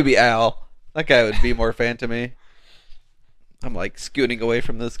it'd probably be Al. That guy would be more fan to me. I'm like scooting away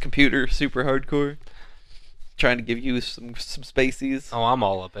from this computer, super hardcore, trying to give you some spacies. Oh, I'm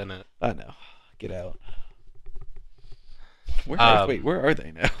all up in it. I know. Get out. Where are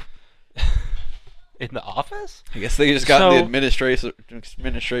they now? In the office? I guess they just got in the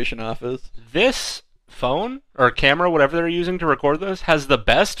administration office. This phone or camera, whatever they're using to record this, has the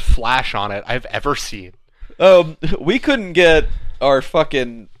best flash on it I've ever seen. We couldn't get our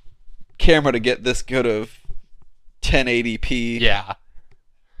fucking camera to get this good of 1080p. Yeah.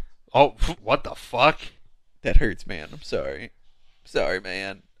 Oh, what the fuck? That hurts, man. I'm sorry. Sorry,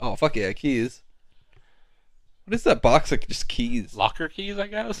 man. Oh, fuck yeah, keys. What is that box of just keys? Locker keys, I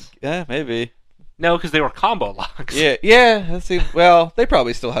guess? Yeah, maybe. No, because they were combo locks. Yeah. Let's see. Well, they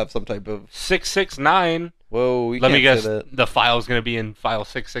probably still have some type of 669. Whoa, Let me guess. say that. The file's going to be in file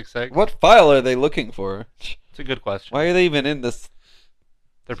 666. What file are they looking for? It's a good question. Why are they even in this?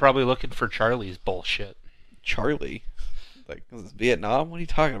 They're probably looking for Charlie's bullshit. Charlie? Like, is this Vietnam? What are you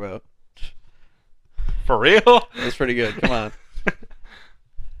talking about? For real? That's pretty good. Come on.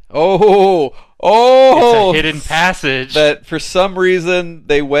 Oh! It's a hidden passage. That for some reason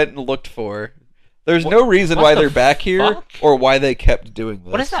they went and looked for. There's no reason what why the they're back here fuck? or why they kept doing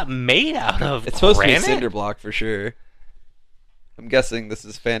this. What is that made out of? It's supposed Granite? to be cinder block for sure. I'm guessing this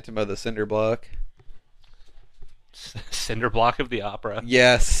is Phantom of the Cinder Block. Cinder block of the opera.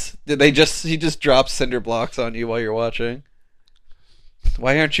 Yes. He just drops cinder blocks on you while you're watching.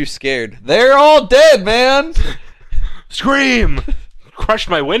 Why aren't you scared? They're all dead, man. Scream! Crushed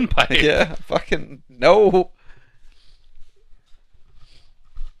my windpipe. Yeah, fucking no.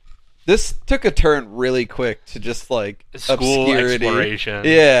 This took a turn really quick to just like School obscurity. exploration.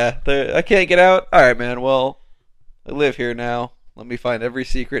 Yeah, I can't get out. All right, man. Well, I live here now. Let me find every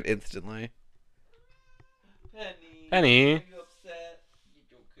secret instantly. Penny.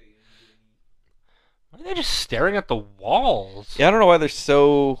 Why are they just staring at the walls? Yeah, I don't know why they're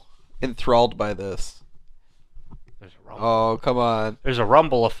so enthralled by this. There's a rumble. Oh, come on. There's a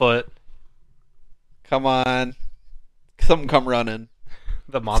rumble afoot. Come on. Something come running.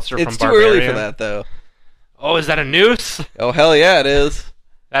 The monster It's from too Barbarian. early for that, though. Oh, is that a noose? Oh, hell yeah, it is.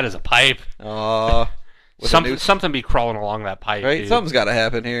 That is a pipe. Aw. With a Something, noose. something be crawling along that pipe, Right? dude. Something's got to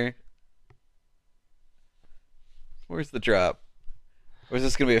happen here. Where's the drop? Or is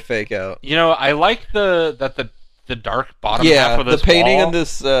this going to be a fake out? You know, I like the dark bottom half Yeah, of the this painting wall. on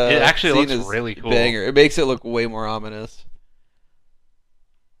this It actually scene looks is really cool. banger. It makes it look way more ominous.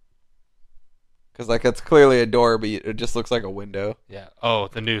 Because, like, it's clearly a door, but it just looks like a window. Yeah. Oh,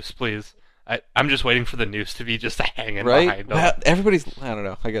 the noose, please. I'm just waiting for the noose to be just hanging Right? behind them. Well, everybody's... I don't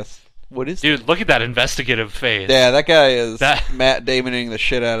know, I guess. What is... Dude, look at that investigative face. Yeah, that guy is That- Matt Damoning the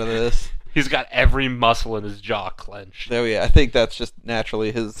shit out of this. He's got every muscle in his jaw clenched. Oh, yeah, I think that's just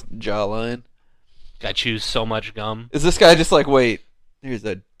naturally his jawline. Guy chews so much gum. Is this guy just like, wait, there's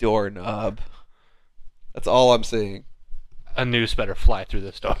a doorknob. That's all I'm seeing. A noose better fly through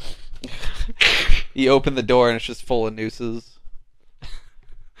this door. You open the door and it's just full of nooses.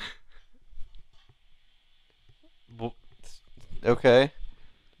 Okay.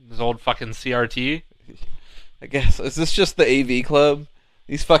 This old fucking CRT. I guess. Is this just the AV club?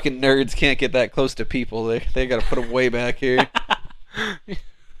 These fucking nerds can't get that close to people. They gotta put them way back here.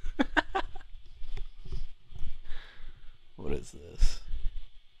 What is this?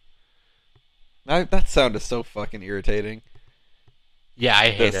 That sound is so fucking irritating. Yeah,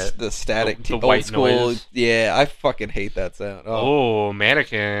 I hate it. The static, The old white school. noise. Yeah, I fucking hate that sound. Oh,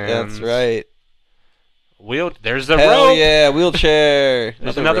 mannequins. That's right. There's the Hell rope. yeah, wheelchair.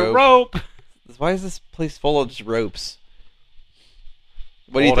 There's another rope. Why is this place full of just ropes?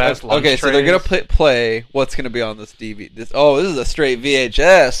 What do you Old-ass think? lunch Okay, so they're gonna trays. play. What's gonna be on this DVD? This is a straight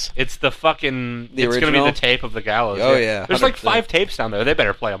VHS. It's the fucking. The it's gonna be original? the tape of the Gallows. Oh, yeah, There's like 100%. 5 tapes down there. They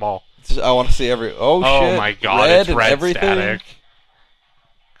better play them all. I want to see every. Oh shit! my god, red it's and red everything. static.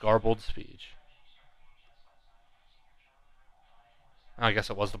 Garbled speech. Oh, I guess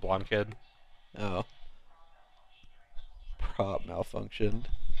it was the blonde kid. Oh. Prop malfunctioned.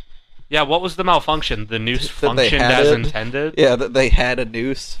 Yeah, what was the malfunction? The noose That they functioned had as it? intended? Yeah, that they had a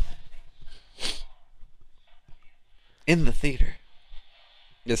noose. In the theater.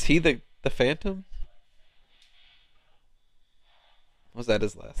 Is he the Phantom? Was that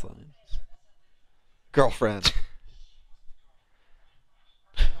his last line? Girlfriend.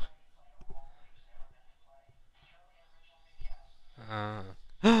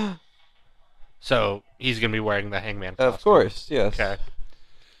 So he's gonna be wearing the Hangman costume. Of course, yes. Okay.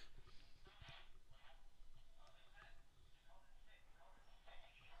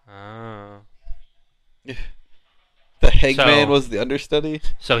 The Hangman was the understudy?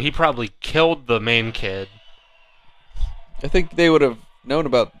 So he probably killed the main kid. I think they would have known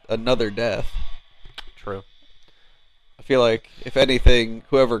about another death. True. I feel like, if anything,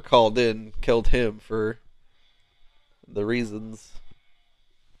 whoever called in killed him for the reasons.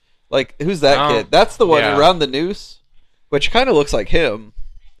 Like, who's that kid? That's the one around the noose, which kind of looks like him.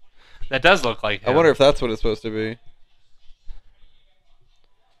 That does look like him. I wonder if that's what it's supposed to be.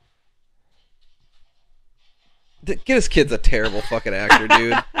 This kid's a terrible fucking actor,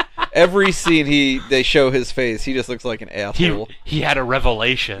 dude. Every scene they show his face, he just looks like an asshole. He had a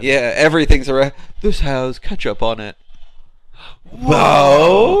revelation. Yeah, everything's this has ketchup on it.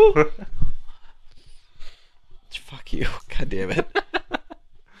 Whoa! Fuck you. God damn it.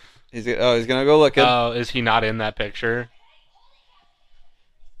 He's gonna go looking. Oh, is he not in that picture?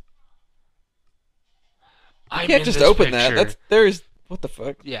 You can't just open that. What the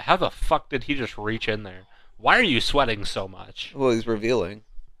fuck? Yeah, how the fuck did he just reach in there? Why are you sweating so much? Well, he's revealing.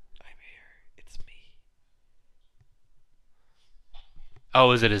 I'm here. It's me.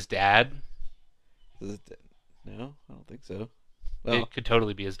 Oh, is it his dad? No, I don't think so. Well, it could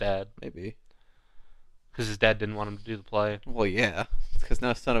totally be his dad. Maybe. Because his dad didn't want him to do the play. Well, yeah. It's because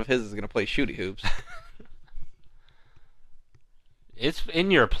now a son of his is going to play shooty hoops. It's in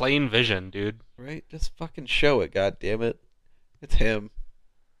your plain vision, dude. Right? Just fucking show it, god damn it. It's him.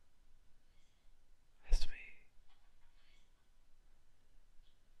 It's me.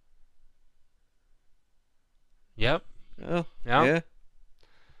 Yep. Oh, yeah.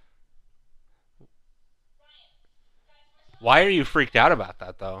 Why are you freaked out about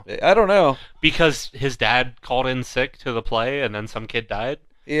that, though? I don't know. Because his dad called in sick to the play and then some kid died?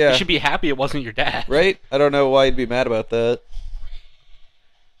 Yeah. You should be happy it wasn't your dad. Right? I don't know why he'd be mad about that.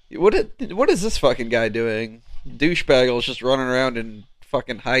 What is this fucking guy doing? Douchebagle's just running around in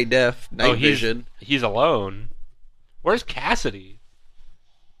fucking high def night vision. He's alone. Where's Cassidy?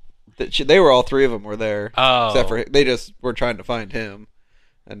 They were all three of them were there. Oh. Except for they just were trying to find him.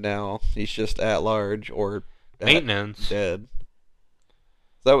 And now he's just at large or maintenance. Dead.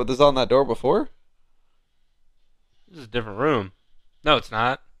 Is that what was on that door before? This is a different room. No, it's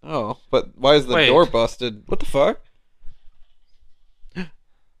not. Oh, but why is the door busted? What the fuck? Yeah,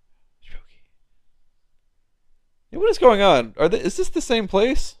 what is going on? Is this the same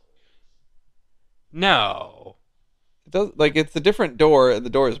place? No. It's a different door, and the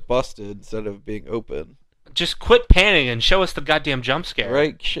door is busted instead of being open. Just quit panning and show us the goddamn jump scare.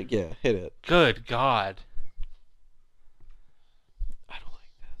 Right? Yeah, hit it. Good God. I don't like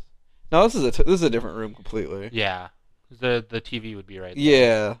this. No, this is a different room completely. Yeah. The TV would be right there.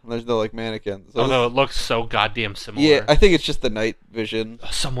 Yeah, there's no mannequins. Although it looks so goddamn similar. Yeah, I think it's just the night vision.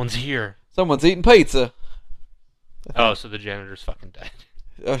 Oh, someone's here. Someone's eating pizza. Oh, so the janitor's fucking dead.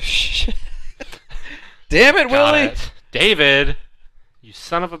 Oh shit! Damn it, Willie! David, you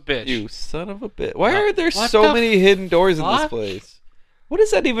son of a bitch! You son of a bitch! Why are there so many hidden doors in this place? What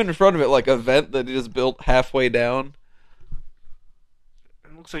is that even in front of it? Like a vent that he just built halfway down?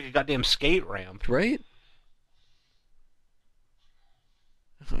 It looks like a goddamn skate ramp, right?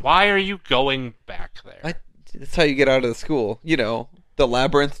 Why are you going back there? That's how you get out of the school. You know, the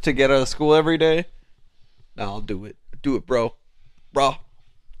labyrinth to get out of school every day. No, I'll do it. Do it, bro. Bro.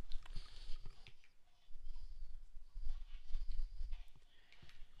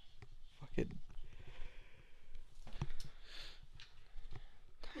 Fucking.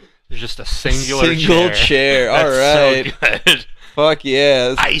 There's just a single chair. All right. So good. Fuck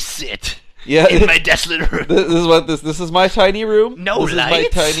yeah. I sit. Yeah, in my desolate room. This is my tiny room. No this lights. This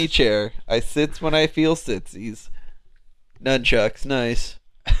is my tiny chair. I sits when I feel sitsies. Nunchucks, nice.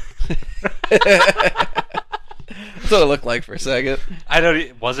 That's what it looked like for a second.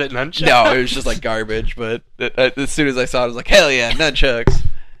 Was it nunchucks? No, it was just like garbage. But as soon as I saw it, I was like, hell yeah, nunchucks.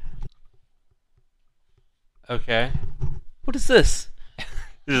 Okay. What is this?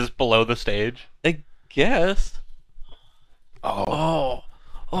 Is this below the stage? I guess. Oh,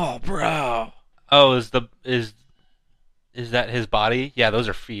 bro. Oh, is that his body? Yeah, those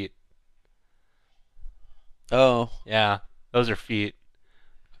are feet. Oh, yeah, those are feet.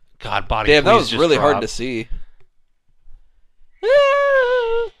 God, body. Damn, that was just really drop. hard to see.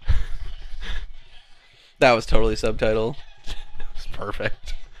 That was totally subtitled. It's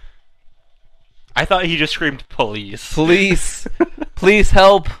perfect. I thought he just screamed police. Police! Please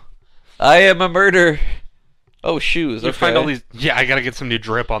help! I am a murderer. Oh, shoes. You find all these... Yeah, I gotta get some new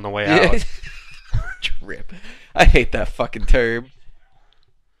drip on the way Yeah. out. Drip. I hate that fucking term.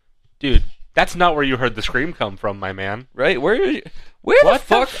 Dude, that's not where you heard the scream come from, my man. Right? Where the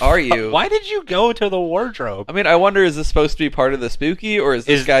fuck are you? Why did you go to the wardrobe? I mean, I wonder, is this supposed to be part of the spooky, or is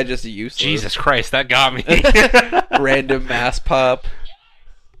this guy just useless? Jesus Christ, that got me. Random mass pop.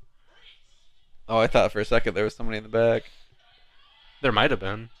 Oh, I thought for a second there was somebody in the back. There might have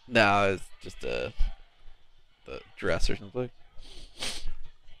been. No, it's just the dress or something.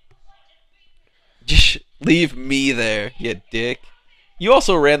 Just leave me there, you dick. You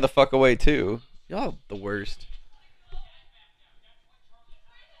also ran the fuck away, too. Y'all the worst.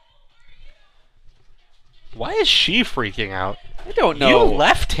 Why is she freaking out? I don't know. You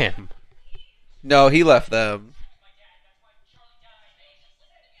left him. No, he left them.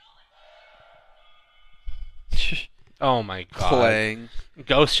 Oh my god. Playing.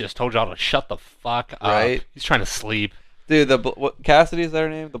 Ghost just told y'all to shut the fuck up. Right. He's trying to sleep. Dude, Cassidy, is that her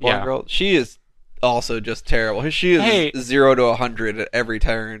name? The blonde girl? She is also just terrible. She is 0 to 100 at every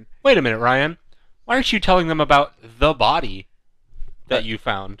turn. Wait a minute, Ryan. Why aren't you telling them about the body that you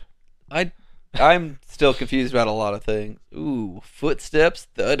found? I'm still confused about a lot of things. Ooh, footsteps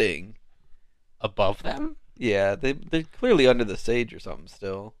thudding. Above them? Yeah, they're clearly under the stage or something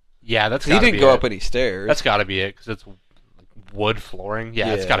still. Yeah, that's He gotta didn't be go it. up any stairs. That's gotta be it, because it's wood flooring.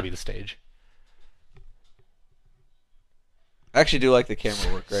 Yeah, it's gotta be the stage. I actually do like the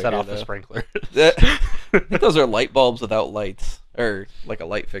camera work right Set here, off the sprinkler. I think those are light bulbs without lights. Or, like a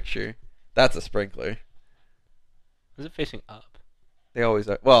light fixture. That's a sprinkler. Is it facing up? They always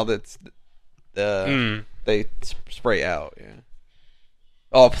are. Well, that's... They spray out, yeah.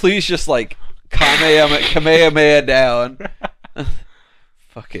 Oh, please just, like, Kamehameha down.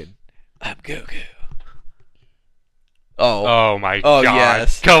 Fucking, I'm Goku. Oh my god.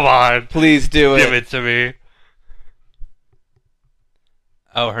 Yes. Come on. Please do it. Give it to me.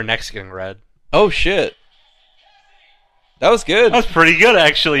 Oh, her neck's getting red. Oh, shit. That was good. That was pretty good,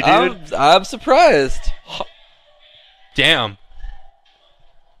 actually, dude. I'm surprised. Damn.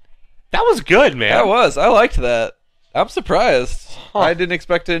 That was good, man. That was. I liked that. I'm surprised. Huh. I didn't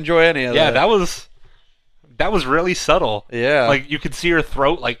expect to enjoy any of that. Yeah, that was really subtle. Yeah. Like, you could see her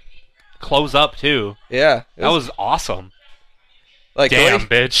throat, like, close up, too. Yeah. That was awesome. Like, damn,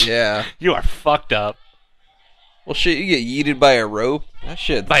 bitch. Yeah. You are fucked up. Well, shit, you get yeeted by a rope? That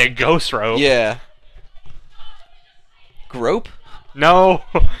shit. By a ghost rope. Yeah. Grope? No.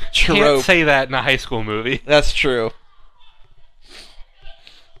 Trope. Can't say that in a high school movie. That's true.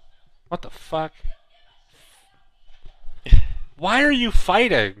 What the fuck? Why are you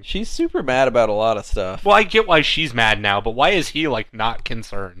fighting? She's super mad about a lot of stuff. Well, I get why she's mad now, but why is he, like, not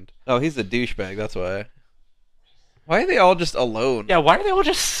concerned? Oh, he's a douchebag, that's why. Why are they all just alone? Yeah, why are they all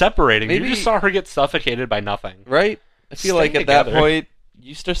just separating? Maybe... You just saw her get suffocated by nothing. Right? I feel Stay like at together. that point,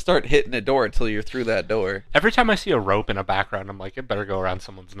 you just start hitting a door until you're through that door. Every time I see a rope in a background, I'm like, it better go around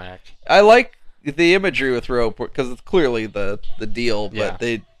someone's neck. I like the imagery with rope, because it's clearly the deal, but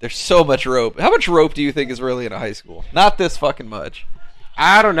there's so much rope. How much rope do you think is really in a high school? Not this fucking much.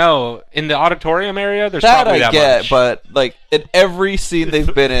 I don't know. In the auditorium area, there's That probably I that get, much. but like in every scene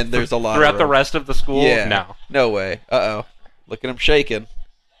they've been in, there's a lot Throughout of the rope. rest of the school? Yeah. No. No way. Uh-oh. Look at him shaking.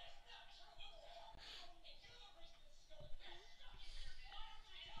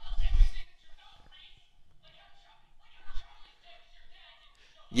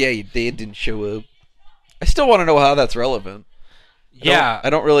 Yeah, your dad didn't show up. I still want to know how that's relevant. I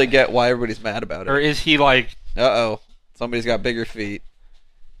don't really get why everybody's mad about it. Or is he like... Uh-oh. Somebody's got bigger feet.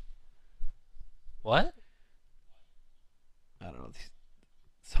 What? I don't know.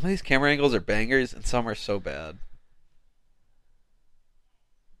 Some of these camera angles are bangers, and some are so bad.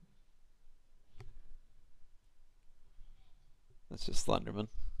 That's just Slenderman.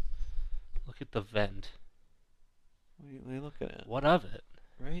 Look at the vent. What are you looking at? What of it?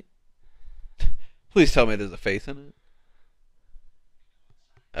 Right? Please tell me there's a face in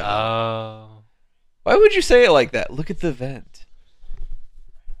it. Oh. Why would you say it like that? Look at the vent.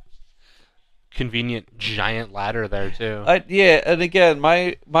 Convenient giant ladder there, too. Yeah, and again,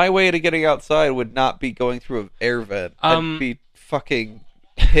 my way to getting outside would not be going through an air vent. I'd be fucking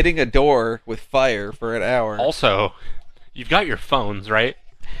hitting a door with fire for an hour. Also, you've got your phones, right?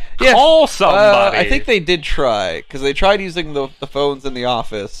 Yeah. Call somebody! I think they did try, because they tried using the phones in the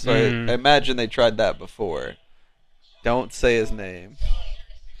office, so I imagine they tried that before. Don't say his name.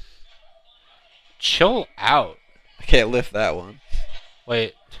 Chill out. I can't lift that one.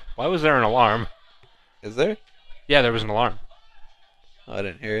 Wait, why was there an alarm? Is there? Yeah, there was an alarm. Oh, I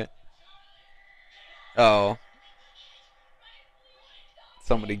didn't hear it. Oh.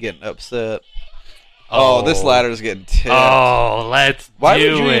 Somebody getting upset. Oh, this ladder's getting tipped. Oh, let's Why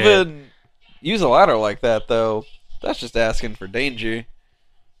do would you it. even use a ladder like that, though? That's just asking for danger.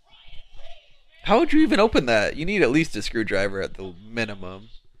 How would you even open that? You need at least a screwdriver at the minimum.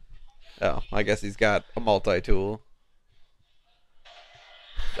 Oh, I guess he's got a multi-tool.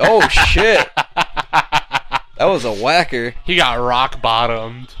 Oh, shit. That was a whacker. He got rock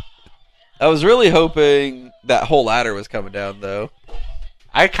bottomed. I was really hoping that whole ladder was coming down, though.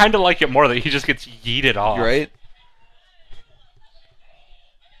 I kind of like it more that he just gets yeeted off. Right?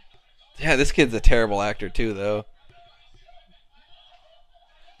 Yeah, this kid's a terrible actor, too, though.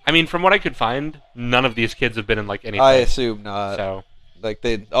 I mean, from what I could find, none of these kids have been in like anything. I assume not. So, like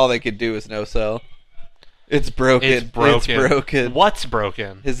all they could do is no sell. It's broken. it's broken. It's broken. What's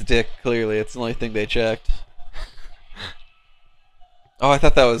broken? His dick, clearly. It's the only thing they checked. Oh, I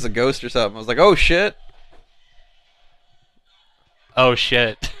thought that was a ghost or something. I was like, oh, shit. Oh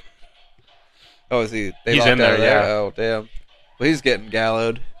shit. Oh, is he? They He's locked in out of there, yeah. Oh, damn. Well, he's getting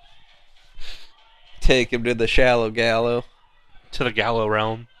gallowed. Take him to the shallow gallow. To the Gallo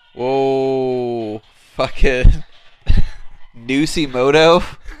realm. Whoa. Fucking. Nusi-moto.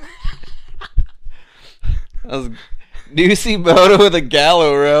 That was Nusi-moto with a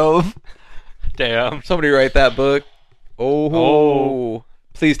gallow robe. Damn. Somebody write that book. Oh. Oh.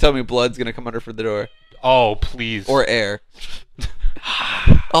 Please tell me blood's gonna come under for the door. Oh, please. Or air.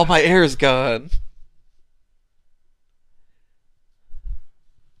 Oh, my air is gone.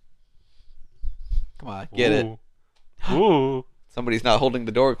 Come on, get it. Ooh. Somebody's not holding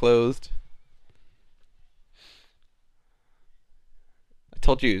the door closed. I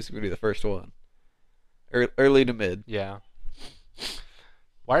told you it was going to be the first one. Early to mid. Yeah.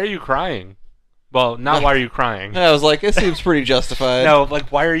 Why are you crying? Well, not why are you crying. I was like, it seems pretty justified. No,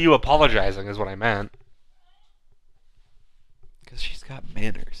 like, why are you apologizing is what I meant. Because she's got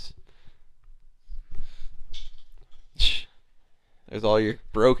manners. There's all your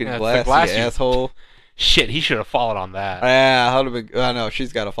broken Yeah, it's glass, the glass you you- asshole. Shit, he should have fallen on that. Yeah, how did I know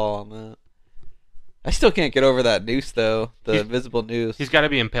she's got to fall on that. I still can't get over that noose, though. The invisible noose. He's got to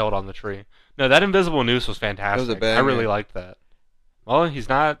be impaled on the tree. No, that invisible noose was fantastic. It was a banger. I really liked that. Well, he's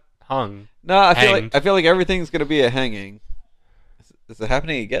not hung. No, I Hanged. feel like everything's going to be a hanging. Is it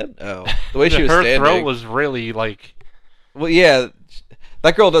happening again? Oh. The way she was Her standing. throat was really, like... Well, yeah.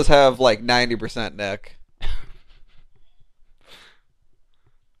 That girl does have, like, 90% neck.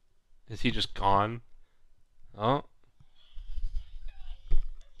 Is he just gone? Oh.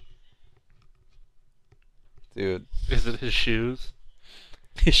 Dude. Is it his shoes?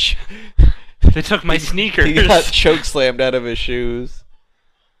 His They took my sneakers. He got choke slammed out of his shoes.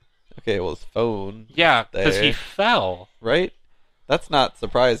 Okay, well, his phone. Yeah, because there. he fell. Right? That's not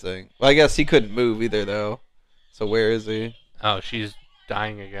surprising. Well, I guess he couldn't move either, though. So where is he? Oh, she's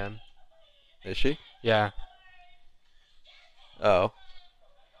dying again. Is she? Yeah. Oh.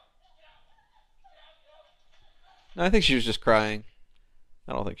 No, I think she was just crying.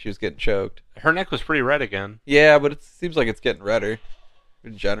 I don't think she was getting choked. Her neck was pretty red again. Yeah, but it seems like it's getting redder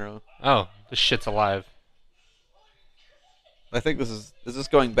in general. Oh, this shit's alive. I think is this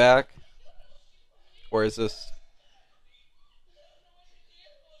going back? Or is this...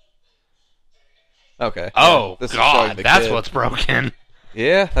 Okay. Oh, yeah, this is showing God, the that's kid. what's broken.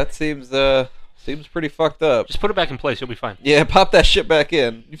 Yeah, that seems pretty fucked up. Just put it back in place, you'll be fine. Yeah, pop that shit back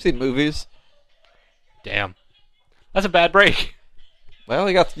in. You've seen movies. Damn. That's a bad break. Well,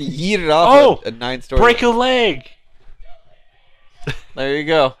 he got yeeted off a 9-story. Break a leg! There you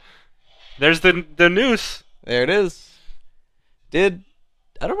go. There's the noose. There it is. I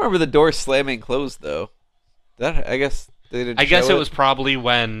don't remember the door slamming closed, though. I guess they didn't I guess show it was probably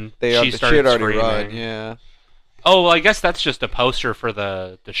when she she started had already screaming. run, yeah. Oh, well, I guess that's just a poster for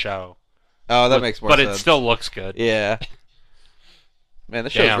the show. Oh, that makes more but sense. But it still looks good. Yeah. Man,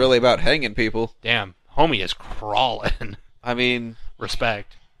 this show's Damn. really about hanging people. Damn, homie is crawling. I mean...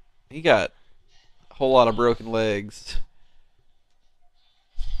 Respect. He got a whole lot of broken legs.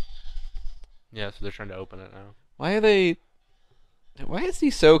 Yeah, so they're trying to open it now. Why is he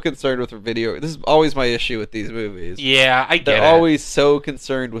so concerned with video? This is always my issue with these movies. Yeah, I get They're it. always so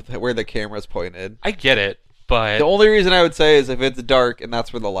concerned with where the camera's pointed. I get it, but... The only reason I would say is if it's dark and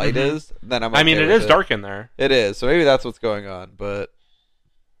that's where the light is, then I'm okay I mean, it with is dark in there. It is, so maybe that's what's going on, but...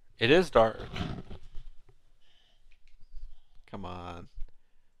 It is dark. Come on.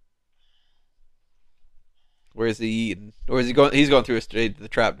 Where is he eating? Or is he going? He's going through the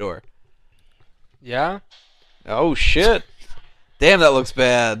trap door. Yeah? Oh, shit. Damn, that looks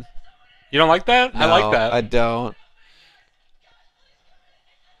bad. You don't like that? No, I like that. I don't.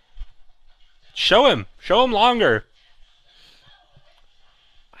 Show him. Show him longer.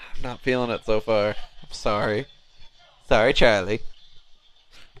 I'm not feeling it so far. I'm sorry. Sorry, Charlie.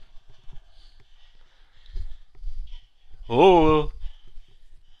 Ooh.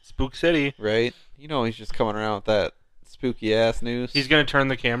 Spook City. Right? You know he's just coming around with that spooky ass noose. He's going to turn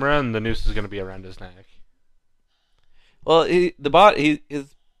the camera and the noose is going to be around his neck. Well,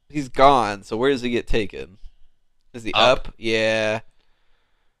 he's gone. So where does he get taken? Is he up? Yeah,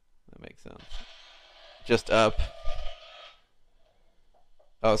 that makes sense. Just up.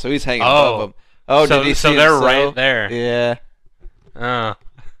 Oh, so he's hanging above him. Oh, so, did he see so him they're right there. Yeah. Oh.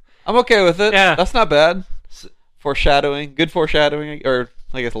 I'm okay with it. Yeah. That's not bad. Foreshadowing. Good foreshadowing. Or,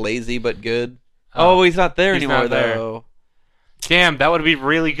 I guess, lazy but good. Oh, he's not there anymore, though. Damn, that would be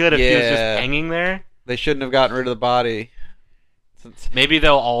really good if he was just hanging there. They shouldn't have gotten rid of the body. Maybe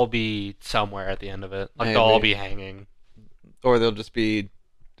they'll all be somewhere at the end of it. Like, they'll all be hanging. Or they'll just be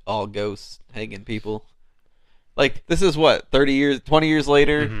all ghosts hanging people. Like, this is what, 30 years, 20 years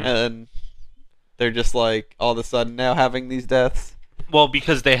later, and they're just like, all of a sudden now having these deaths? Well,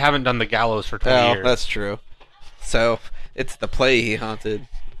 because they haven't done the gallows for 20 years. Oh, that's true. So, it's the play he haunted.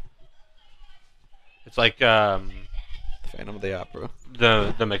 It's like, Phantom of the Opera.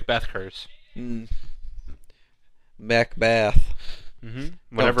 The Macbeth curse. Macbeth.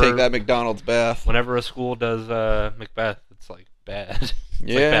 Whenever, Don't take that McDonald's bath. Whenever a school does Macbeth, it's like bad. It's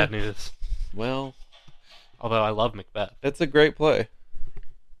like bad news. Well, although I love Macbeth. It's a great play.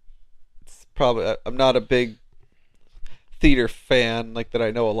 It's probably, I'm not a big theater fan, like that I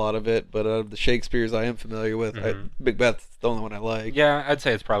know a lot of it, but of the Shakespeare's I am familiar with. Macbeth's the only one I like. Yeah, I'd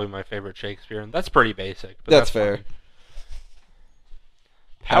say it's probably my favorite Shakespeare, and that's pretty basic. But that's fair. Fine.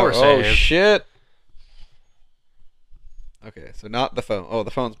 Power save. Oh, shit. Okay, so not the phone. Oh, the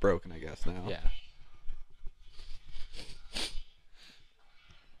phone's broken, I guess, now. Yeah.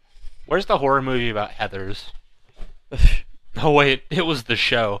 Where's the horror movie about Heathers? Oh, wait, it was the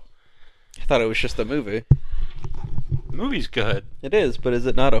show. I thought it was just the movie. The movie's good. It is, but is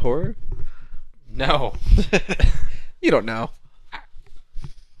it not a horror? No. You don't know.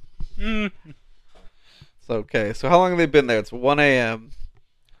 It's okay. So how long have they been there? It's 1 a.m.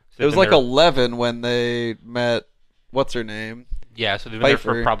 It was like 11 when they met... What's her name? Yeah, so they've been there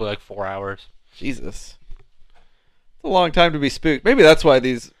for probably like 4 hours. Jesus. It's a long time to be spooked. Maybe that's why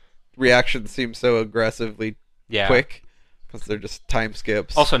these reactions seem so aggressively quick. Because they're just time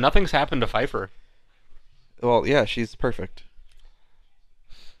skips. Also, nothing's happened to Pfeiffer. Well, yeah, she's perfect.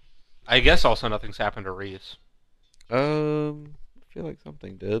 I guess also nothing's happened to Reese. I feel like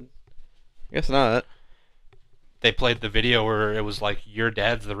something did. I guess not. They played the video where it was like, your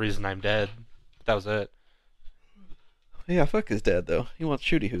dad's the reason I'm dead. That was it. Yeah, fuck his dad, though. He wants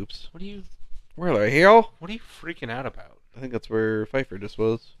shooty hoops. What are you... Where are you? What are you freaking out about? I think that's where Pfeiffer just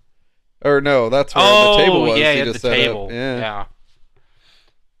was. Or no, that's where the table was. Yeah, he at just the set table. Up. Yeah.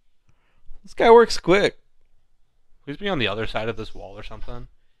 This guy works quick. He's be on the other side of this wall or something.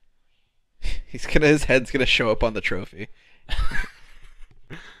 His head's gonna show up on the trophy.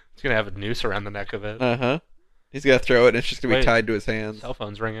 He's gonna have a noose around the neck of it. He's gonna throw it and it's just gonna be tied to his hands. Cell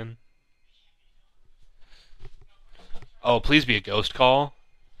phone's ringing. Oh, please be a ghost call.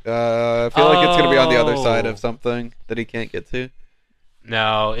 I feel like it's gonna be on the other side of something that he can't get to.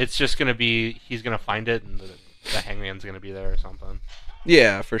 No, it's just gonna be, he's gonna find it and the hangman's gonna be there or something.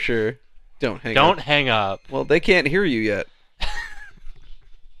 Yeah, for sure. Don't hang up. Don't hang up. Well, they can't hear you yet.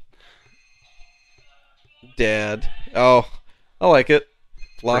 Dad. Oh, I like it.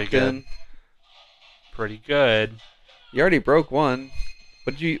 Locked in. Pretty good. You already broke one.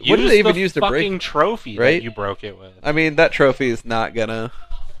 What did they even use to break? Fucking trophy that you broke it with. I mean, that trophy is not gonna.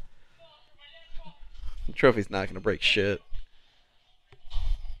 The trophy's not gonna break shit.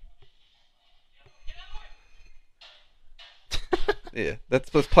 Yeah, that's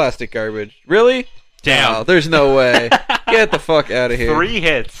plastic garbage. Really? Damn. Oh, there's no way. Get the fuck out of here. 3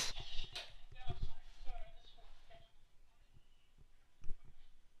 hits.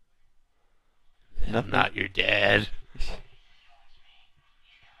 I'm not your dad.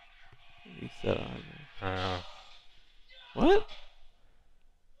 What?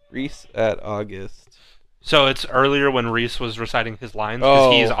 Reese at August. So it's earlier when Reese was reciting his lines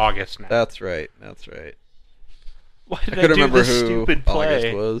because he's August now. That's right. That's right. Why did I couldn't remember this who stupid play?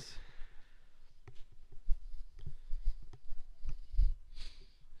 August was.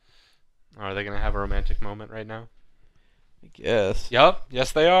 Are they going to have a romantic moment right now? I guess. Yup.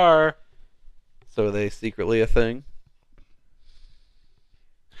 Yes, they are. So are they secretly a thing?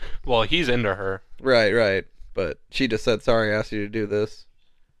 Well, he's into her. Right. But she just said, sorry, I asked you to do this.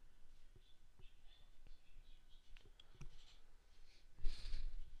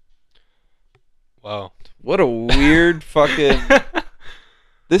 Whoa. What a weird fucking...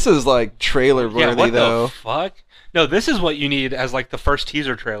 This is like trailer worthy, Yeah, what though. the fuck? No, this is what you need as like the first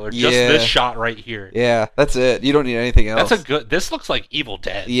teaser trailer. Just Yeah. this shot right here. Yeah, that's it. You don't need anything else. That's a good. This looks like Evil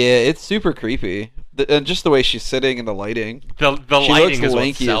Dead. Yeah, it's super creepy. And just the way she's sitting and the lighting. The She lighting looks is what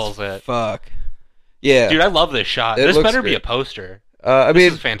lanky sells as it. fuck. Yeah. Dude, I love this shot. It This looks better be great. a poster. I This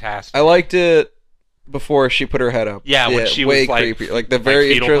mean, is fantastic. I liked it before she put her head up. Yeah, when she way was, like, creepy. Like the very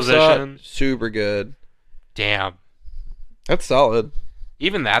fetal intro position. shot, super good. Damn. That's solid.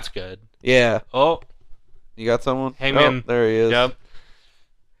 Even that's good. Yeah. Oh, You got someone? Hangman. Oh, there he is. Yep.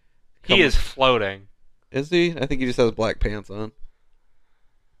 Come- He is floating. Is he? I think he just has black pants on.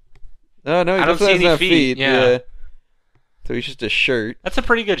 Oh, no, he I don't doesn't see have any feet. feet, yeah. So he's just a shirt. That's a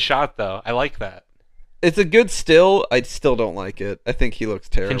pretty good shot, though. I like that. It's a good still. I still don't like it. I think he looks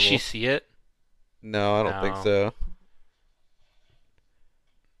terrible. Can she see it? No, I don't think No. so.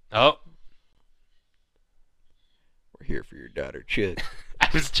 Oh, We're here for your daughter, chick. I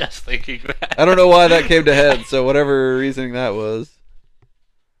was just thinking that. I don't know why that came to head, so whatever reasoning that was.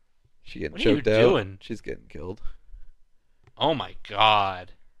 She getting What are you choked out. doing? She's getting killed. Oh my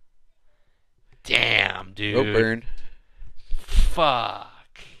god. Damn, dude. Oh, burn. Fuck.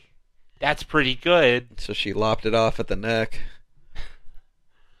 That's pretty good. So she lopped it off at the neck.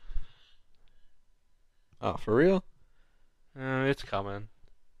 Oh, for real? It's coming.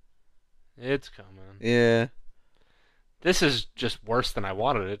 It's coming. Yeah. This is just worse than I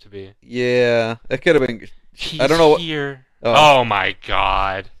wanted it to be. Yeah. It could have been... He's I don't know what... here. Oh. Oh my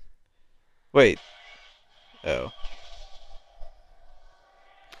god. Wait. Oh.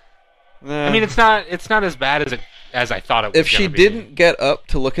 Nah. I mean, it's not as bad as I thought it was. If she gonna be. didn't get up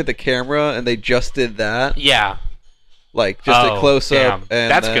to look at the camera and they just did that, Yeah. like just a close damn. up,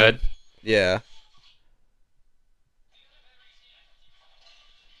 and That's then- good. Yeah.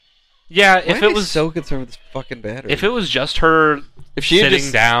 Yeah, Why if am it I was so concerned with this fucking battery? if it was just her If she had sitting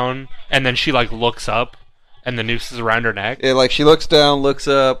just- down and then she like looks up and the noose is around her neck. Yeah, like she looks down, looks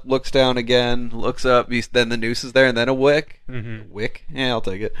up, looks down again, looks up. Then the noose is there, and then a wick. Mm-hmm. Wick? Yeah, I'll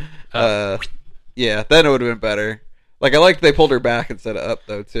take it. Yeah, then it would have been better. Like I liked they pulled her back instead of up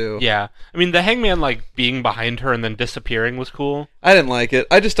though too. Yeah, I mean the hangman like being behind her and then disappearing was cool. I didn't like it.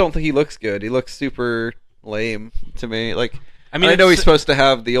 I just don't think he looks good. He looks super lame to me. Like I mean, I know it's- he's supposed to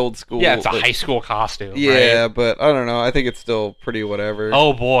have the old school. Yeah, it's a like- high school costume. Yeah, right? but I don't know. I think it's still pretty whatever.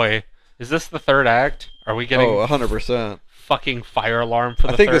 Oh boy, is this the third act? Are we getting 100%. fucking fire alarm for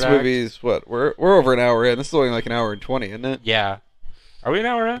the I think third this act? movie's what we're over an hour in. This is only like an hour and 20, isn't it? Yeah. Are we an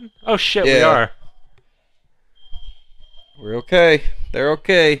hour in? Oh shit, we Yeah. are. We're okay. They're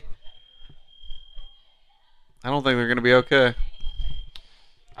okay. I don't think they're gonna be okay.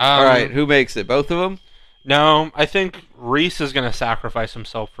 All right, who makes it? Both of them? No, I think Reese is gonna sacrifice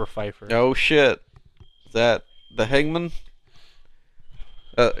himself for Pfeiffer. Oh shit! Is that the hangman?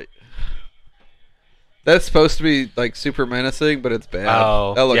 That's supposed to be like super menacing, but it's bad.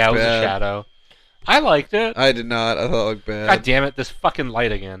 Oh, that looks yeah, it was bad. a shadow. I liked it. I did not. I thought it looked bad. God damn it! This fucking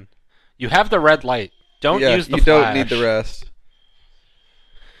light again. You have the red light. Don't yeah, use the you flash. don't need the rest.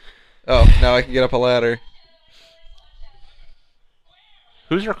 Oh, now I can get up a ladder.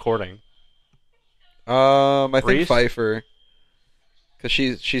 Who's recording? I think Reese? Pfeiffer, because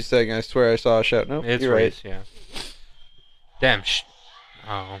she's saying, "I swear I saw a shout." No, It's you're Reese, right. yeah. Damn.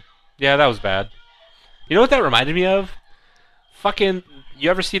 Oh, yeah, that was bad. You know what that reminded me of? Fucking. You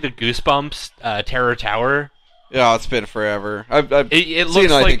ever see the Goosebumps Terror Tower? Yeah, it's been forever. I've It seen,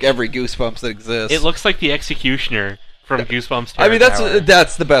 looks I like think, every Goosebumps that exists. it looks like the Executioner from Goosebumps. Terror I mean, Tower.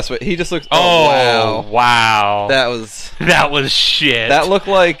 that's the best way. He just looks. Oh wow, wow! that was That was shit. that looked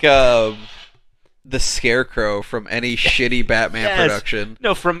like the Scarecrow from any shitty Batman Yes. production.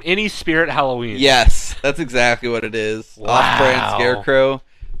 No, from any Spirit Halloween. Yes, that's exactly what it is. Wow. Off-brand Scarecrow,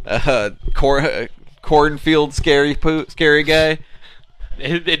 cornfield scary guy.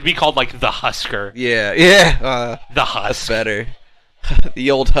 It'd be called like the Husker. Yeah, The that's Husk. better.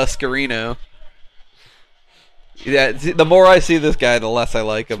 The old Huskerino. Yeah, the more I see this guy, the less I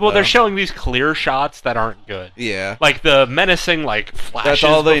like him. Well, they're though. showing these clear shots that aren't good. Yeah, Like the menacing like flashes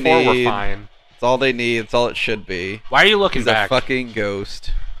all they before need. we're fine. it's all they need. It's all it should be. Why are you looking He's back? a fucking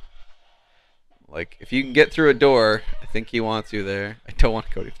ghost. Like, if you can get through a door, I think he wants you there. I don't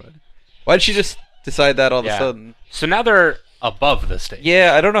want Cody Flood. Why'd she just decide that all of a Yeah. sudden? So now they're above the stage.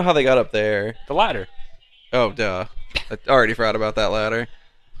 Yeah, I don't know how they got up there. The ladder. Oh, duh. I already forgot about that ladder.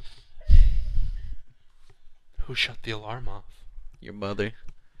 Who shut the alarm off? Your mother.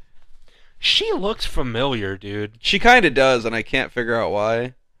 She looks familiar, dude. She kind of does, and I can't figure out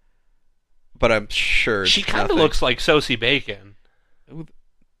why. But I'm sure She it's kind of nothing. looks like Sosie Bacon.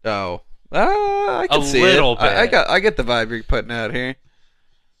 Oh, I can see little it. bit. I get the vibe you're putting out here.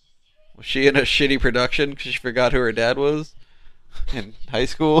 Was she in a shitty production because she forgot who her dad was in high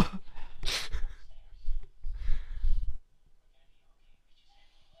school?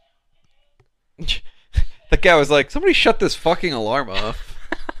 That guy was like, somebody shut this fucking alarm off.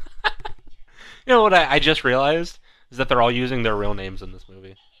 You know what I just realized? Is that they're all using their real names in this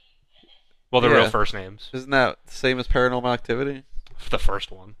movie. Well, their real first names. Isn't that the same as Paranormal Activity? The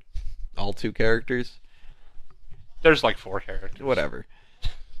first one. All 2 characters? There's like 4 characters. Whatever.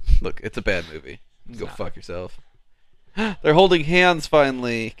 Look, it's a bad movie. Go fuck yourself. They're holding hands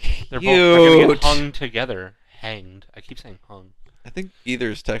finally. They're going to get hung together. Hanged. I keep saying hung. I think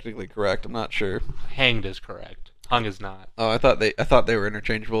either is technically correct. I'm not sure. Hanged is correct. Hung is not. Oh, I thought they were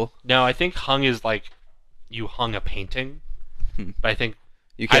interchangeable. No, I think hung is like you hung a painting. But I think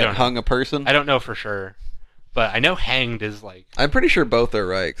you can't hung a person. I don't know for sure, but I know hanged is like. I'm pretty sure both are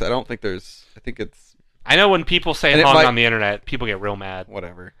right because I don't think there's. I think it's. I know when people say hung on the internet, people get real mad.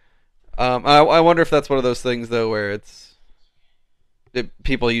 Whatever. I wonder if that's one of those things though where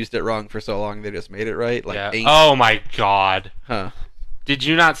people used it wrong for so long they just made it right. Like yeah. Oh my god. Huh. Did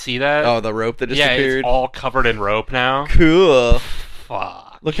you not see that? Oh, the rope that disappeared? Yeah, it's all covered in rope now. Cool.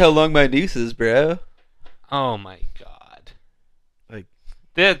 Fuck. Look how long my noose is, bro. Oh my god. Like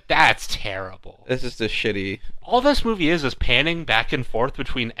that's terrible. It's just a shitty. All this movie is panning back and forth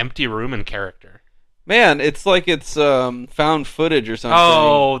between empty room and character. Man, it's like it's found footage or something.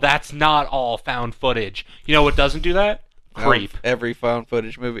 Oh, that's not all found footage. You know what doesn't do that? Creep. Every found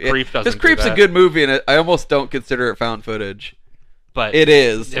footage movie. Creep doesn't. Because Creep's a good movie, and I almost don't consider it found footage. But it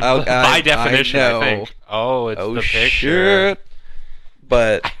is. By definition, I think. Oh, it's the picture. Shit.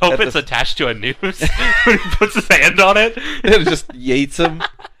 But I hope it's attached to a noose when he puts his hand on it. It just yates him.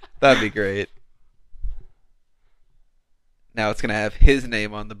 That'd be great. Now it's gonna have his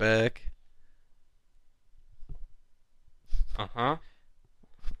name on the back. Uh-huh.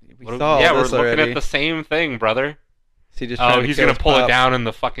 We're looking at the same thing, brother. Is he just he's gonna pull it down, and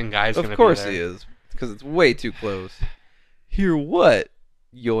the fucking guy's gonna be there. Of course he is, because it's way too close. Hear what?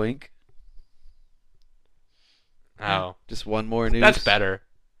 Yoink. Oh. Just one more noose. That's better.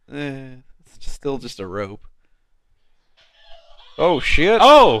 It's still just a rope. Oh, shit.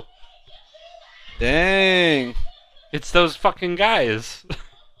 Oh! Dang. It's those fucking guys.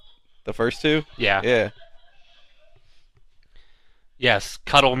 The first 2? Yeah. Yeah. Yes,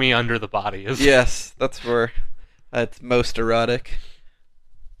 cuddle me under the body. Yes, that's where that's most erotic.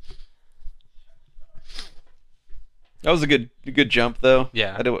 That was a good jump, though.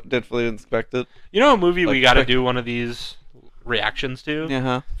 Yeah. I definitely didn't expect it. You know a movie we gotta do one of these reactions to?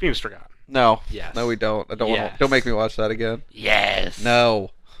 Uh-huh. Phoenix Forgotten. No. Yes. No, we don't. I don't want. Don't make me watch that again. Yes. No.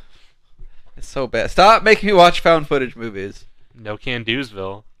 It's so bad. Stop making me watch found footage movies. No Can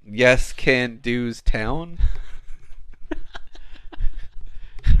Do'sville. Yes, Can Do's Town.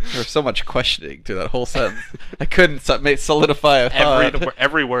 There's so much questioning to that whole sentence. I couldn't solidify a thought.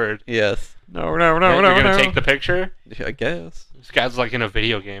 Every word. Yes. No. You're gonna take the picture? I guess. This guy's like in a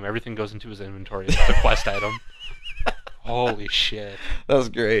video game. Everything goes into his inventory. It's a quest item. Holy shit. That was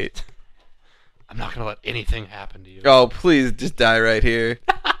great. I'm not gonna let anything happen to you. Oh, please, just die right here.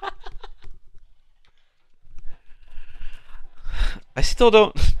 I still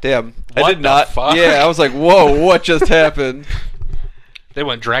don't... Damn. What I did not... fuck? Yeah, I was like, whoa, what just happened? They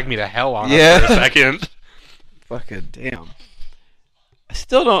went drag me to hell on us for a second. Fucking damn. I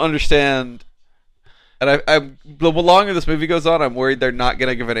still don't understand... And the longer this movie goes on, I'm worried they're not going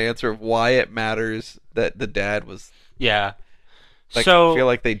to give an answer of why it matters that the dad was... Yeah. I feel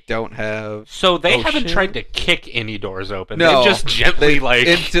like they don't have... So they haven't tried to kick any doors open. No. They've just gently, They've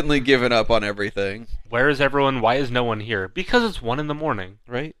instantly given up on everything. Where is everyone? Why is no one here? Because it's 1 a.m.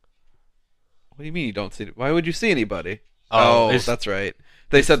 Right? What do you mean you don't see... Why would you see anybody? Oh, that's right.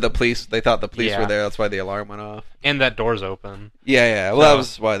 They said the police... They thought the police were there. That's why the alarm went off. And that door's open. Yeah. Well, that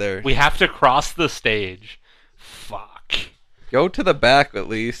was why they're... We have to cross the stage. Fuck. Go to the back, at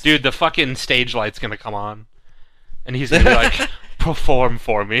least. Dude, the fucking stage light's gonna come on. And he's gonna be like, perform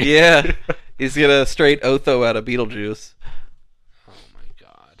for me. Yeah. He's gonna straight Otho out of Beetlejuice. Oh my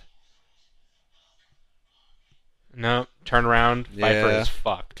god. No, turn around. Yeah. Pfeiffer is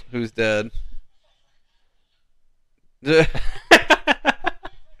fucked. Who's dead?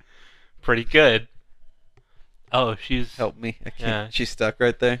 Pretty good. Oh, she's... Help me. I can't. She's stuck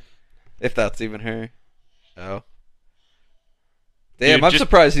right there. If that's even her. Oh. Damn, Dude, I'm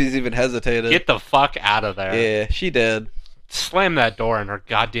surprised he's even hesitated. Get the fuck out of there. Yeah, she did. Slam that door in her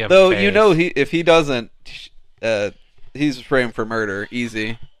goddamn Though, face. you know, if he doesn't, he's framed for murder.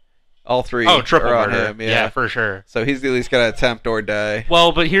 Easy. All three triple are on murder. him. Yeah, for sure. So he's at least got to attempt or die.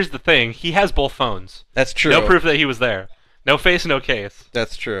 Well, but here's the thing. He has both phones. That's true. No proof that he was there. No face, no case.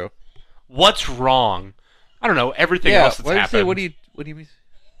 That's true. What's wrong? I don't know. Everything else that's happened. What do you mean?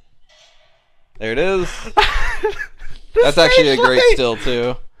 There it is. That's actually a great still,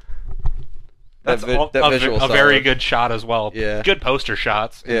 too. That's that visual a very good shot as well. Yeah. Good poster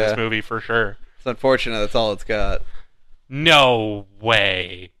shots in this movie for sure. It's unfortunate that's all it's got. No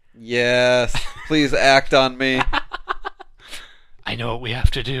way. Yes. Please act on me. I know what we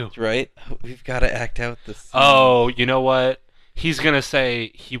have to do. Right? We've got to act out this scene. Oh, you know what? He's going to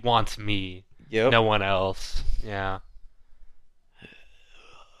say he wants me. Yep. No one else. Yeah.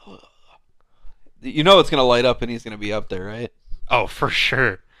 You know it's going to light up and he's going to be up there, right? Oh, for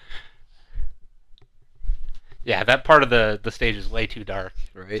sure. Yeah, that part of the stage is way too dark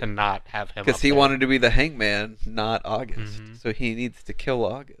to not have him. Because he wanted to be the hangman, not August. Mm-hmm. So he needs to kill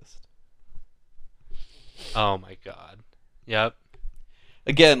August. Oh my god. Yep.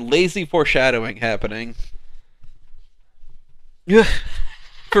 Again, lazy foreshadowing happening.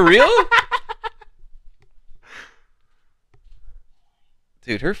 For real?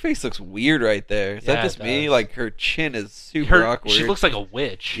 Dude, her face looks weird right there. Is that just me? Like, her chin is super awkward. She looks like a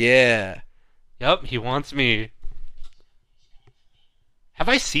witch. Yeah. Yep, he wants me. Have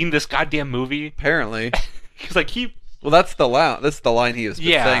I seen this goddamn movie? Apparently. Because like well, that's the line. That's the line he was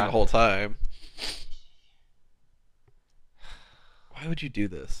saying the whole time. Why would you do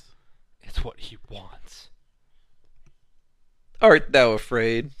this? It's what he wants. Art thou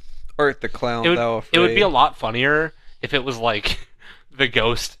afraid? Art the clown thou afraid? It would be a lot funnier if it was like the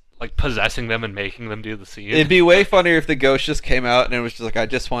ghost like possessing them and making them do the scene. It'd be way funnier if the ghost just came out and it was just like, I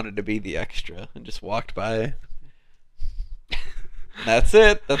just wanted to be the extra, and just walked by. That's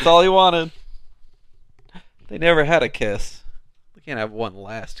it. That's all he wanted. They never had a kiss. They can't have one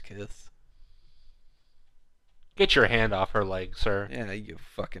last kiss. Get your hand off her leg, sir. Yeah, you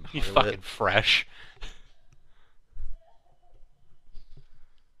fucking harlot. You fucking fresh.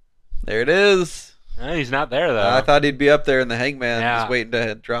 There it is. He's not there, though. I thought he'd be up there in the hangman, just waiting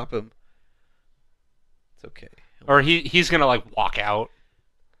to drop him. It's okay. Or he's gonna, like, walk out.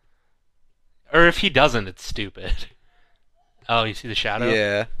 Or if he doesn't, it's stupid. Oh, you see the shadow?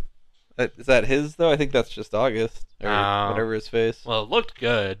 Yeah. Is that his, though? I think that's just August. Or whatever his face. Well, it looked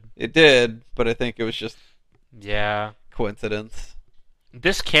good. It did, but I think it was just... Yeah. Coincidence.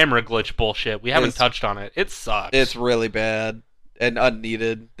 This camera glitch bullshit, we haven't touched on it. It sucks. It's really bad. And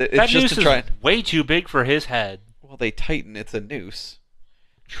unneeded. It's that just noose is way too big for his head. Well, they tighten. It's a noose.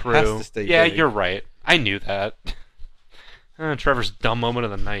 True. It has to stay big. You're right. I knew that. Trevor's dumb moment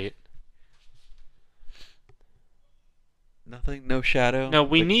of the night. Nothing? No shadow? No,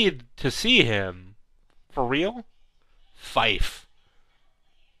 we need to see him. For real? Fife.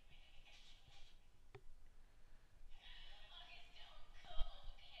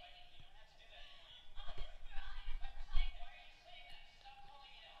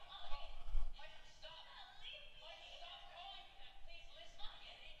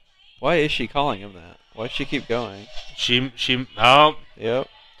 Why is she calling him that? Why does she keep going? Oh. Yep.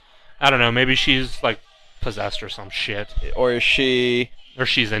 I don't know. Maybe she's, like, possessed or some shit. Or is she... Or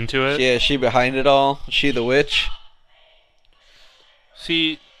she's into it. Yeah, is she behind it all? Is she the witch?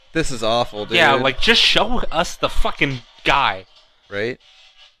 See... This is awful, dude. Yeah, like, just show us the fucking guy. Right?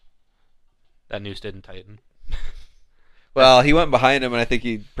 That noose didn't tighten. Well, he went behind him, and I think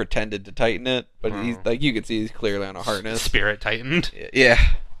he pretended to tighten it. But he's like, you can see he's clearly on a harness. Spirit tightened. Yeah.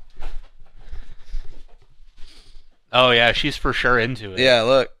 Oh, yeah, she's for sure into it. Yeah,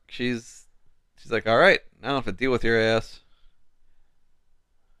 look. She's like, all right, I don't have to deal with your ass.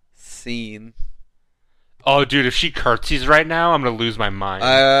 Scene. Oh, dude, if she curtsies right now, I'm going to lose my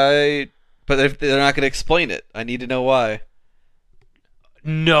mind. But if they're not going to explain it, I need to know why.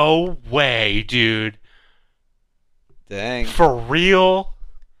 No way, dude. Dang. For real?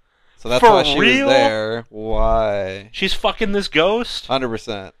 So that's why she was there. Why? She's fucking this ghost?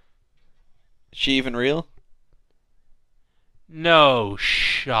 100%. Is she even real? No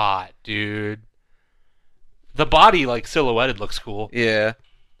shot, dude. The body, like, silhouetted looks cool. Yeah.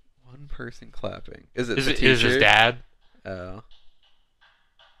 One person clapping. Is it the teacher? Is his dad? Oh.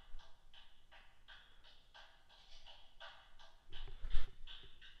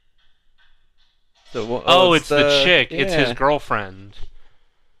 So, it's the chick. Yeah. It's his girlfriend.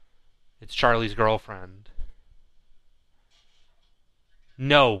 It's Charlie's girlfriend.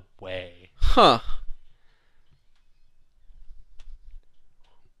 No way. Huh.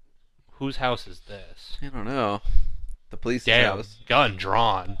 Whose house is this? I don't know. The police's Damn, house. Gun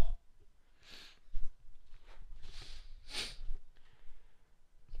drawn.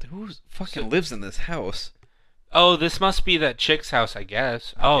 who fucking lives in this house? Oh, this must be that chick's house, I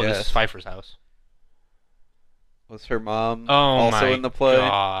guess. Oh, this is Pfeiffer's house. Was her mom Oh also my in the play?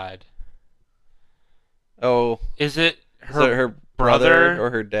 God. Oh. Is it Is it her brother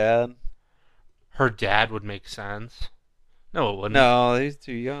or her dad? Her dad would make sense. No, it wouldn't. No, he's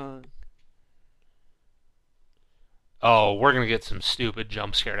too young. Oh, we're gonna get some stupid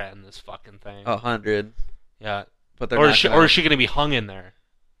jump scare to end this fucking thing. 100. Yeah. But they're Or not is she gonna be hung in there?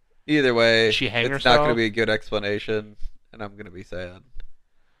 Either way, Did she hang it's herself? not going to be a good explanation, and I'm going to be sad.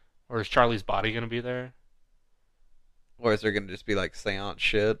 Or is Charlie's body gonna be there? Or is there going to just be like seance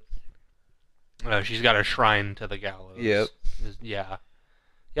shit? She's got a shrine to the gallows. Yep. Yeah.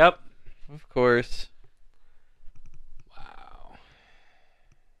 Yep. Of course. Wow.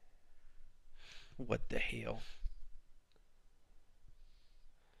 What the hell?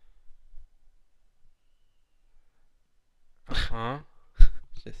 Huh?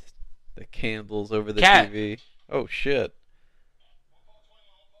 Just the candles over the Cat. TV. Oh shit.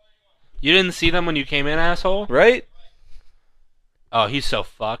 You didn't see them when you came in, asshole? Right? Oh, he's so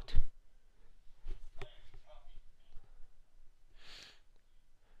fucked.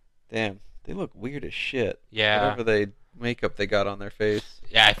 Damn. They look weird as shit. Yeah. Whatever they makeup they got on their face.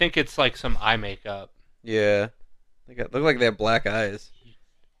 Yeah, I think it's like some eye makeup. Yeah. Look like they have black eyes.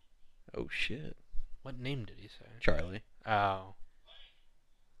 Oh shit. What name did he say? Charlie. Oh.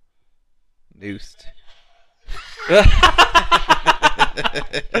 Noosed.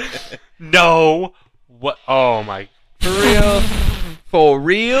 No. What? Oh my. For real? For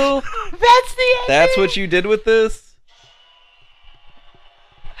real? That's the ending. That's what you did with this?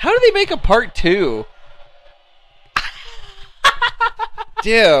 How do they make a part 2?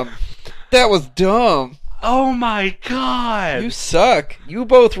 Damn. That was dumb. Oh my god. You suck. You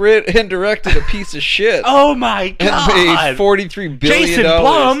both writ and directed a piece of shit. Oh my god. And made $43 billion. Jason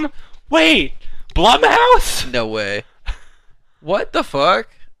Blum? Wait. Blumhouse? No way. What the fuck?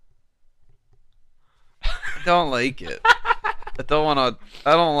 I don't like it. I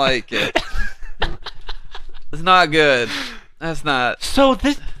don't like it. It's not good. That's not. So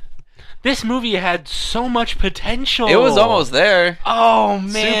this movie had so much potential. It was almost there. Oh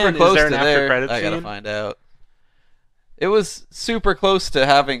man. Super close Is there to an after there. credits I gotta scene? find out. It was super close to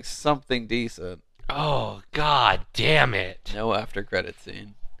having something decent. Oh god damn it. No after credit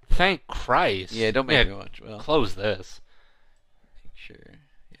scene. Thank Christ. Yeah, don't make me watch. Well, Close this. make sure.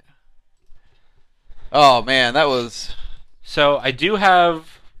 Yeah. Oh man, that was. So I do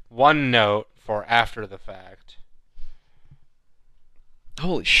have one note for after the fact.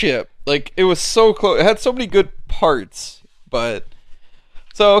 Holy shit. Like, it was so close. It had so many good parts, but...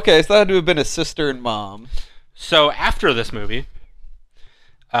 So, okay, so that had to have been a sister and mom. So after this movie,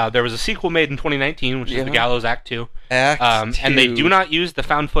 there was a sequel made in 2019, which is The Gallows Act 2. Act 2. And they do not use the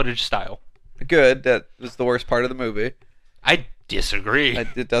found footage style. Good. That was the worst part of the movie. I disagree.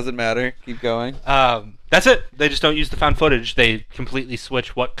 It doesn't matter. Keep going. That's it. They just don't use the found footage. They completely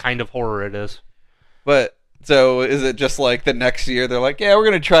switch what kind of horror it is. But, so, is it just like the next year they're like, yeah, we're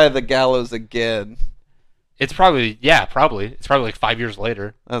going to try the gallows again? It's probably, yeah, probably. It's probably like 5 years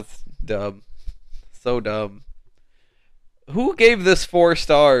later. That's dumb. So dumb. Who gave this 4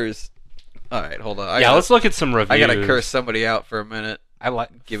 stars? Alright, hold on. Let's look at some reviews. I gotta curse somebody out for a minute.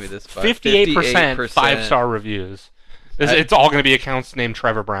 Give me this 58% 5-star reviews. It's all going to be accounts named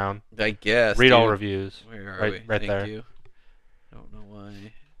Trevor Brown. I guess. Read all reviews. Where are we? Right Thank there. you. Don't know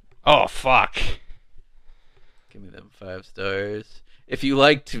why. Oh, fuck. Give me them 5 stars. If you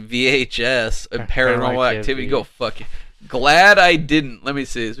liked VHS and Paranormal Activity, go fuck it. Glad I didn't. Let me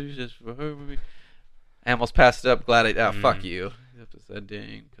see. I almost passed it up. Glad I... Oh, fuck you. This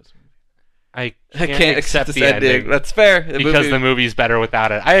ending. I I can't can't accept accept the this ending. That's fair. Because the movie's better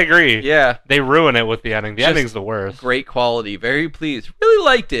without it. I agree. Yeah. They ruin it with the ending. The Just ending's the worst. Great quality. Very pleased. Really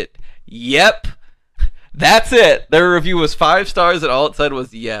liked it. Yep. That's it. Their review was 5 stars and all it said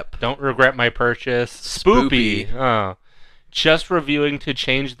was yep. Don't regret my purchase. Spoopy. Spoopy. Oh. Just reviewing to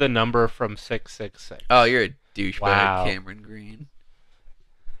change the number from 666. Oh, you're a douchebag, Wow. Cameron Green.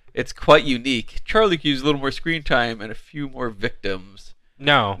 It's quite unique. Charlie could use a little more screen time and a few more victims.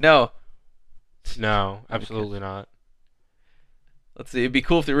 No. No. No, absolutely not. Let's see. It'd be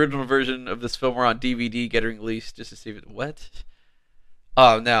cool if the original version of this film were on DVD getting released just to see if it... What?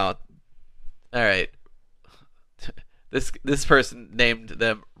 Oh, no. Alright. This person named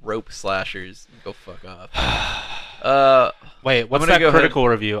them rope slashers. Go fuck off. Wait, what's that critical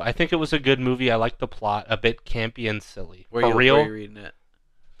review? I think it was a good movie. I liked the plot. A bit campy and silly. Where are you reading it?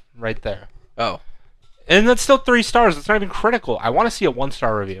 Right there. Oh. And that's still 3 stars. It's not even critical. I want to see a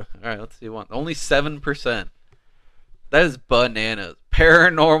 1-star review. Alright, let's see one. Only 7%. That is bananas.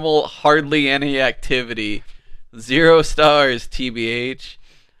 Paranormal, hardly any activity. 0 stars, TBH.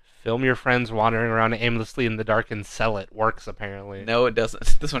 Film your friends wandering around aimlessly in the dark and sell it. Works, apparently. No, it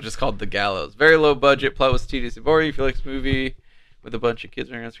doesn't. This one's just called The Gallows. Very low budget, plot was tedious and boring. You feel like this movie with a bunch of kids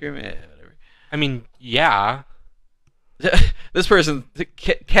running around screaming? Yeah, whatever. I mean, yeah. This person,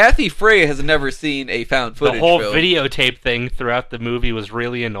 Kathy Frey, has never seen a found footage The whole film. videotape thing throughout the movie was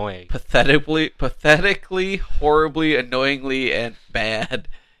really annoying. Pathetically, horribly, annoyingly, and bad.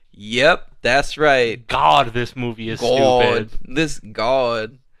 Yep, that's right. God, this movie is stupid.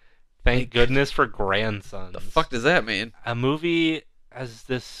 God. Thank goodness for grandsons. The fuck does that mean? A movie as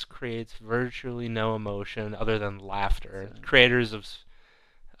this creates virtually no emotion other than laughter. Creators of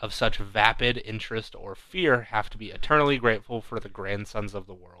such vapid interest or fear have to be eternally grateful for the grandsons of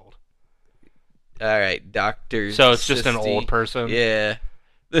the world. Alright, Dr. So it's just Sisty. an old person? Yeah.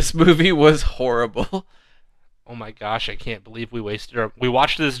 This movie was horrible. Oh my gosh, I can't believe we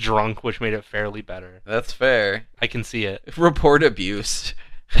watched this drunk, which made it fairly better. That's fair. I can see it. Report abuse.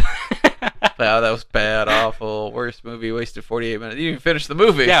 Wow, that was bad, awful. Worst movie, wasted 48 minutes. You didn't even finish the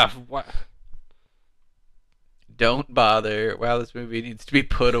movie. Yeah. What? Don't bother. Wow, this movie needs to be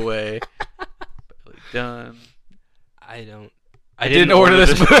put away. Barely done. I didn't order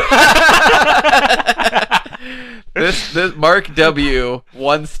this movie. This Mark W.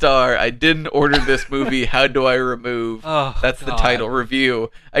 1 star. I didn't order this movie. How do I remove? Oh, that's God. the title.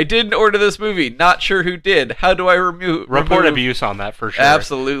 Review. I didn't order this movie. Not sure who did. How do I remove? Report abuse on that for sure.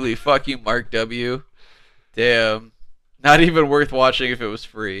 Absolutely. Fuck you, Mark W. Damn. Not even worth watching if it was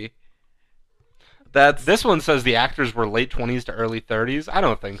free. This one says the actors were late 20s to early 30s. I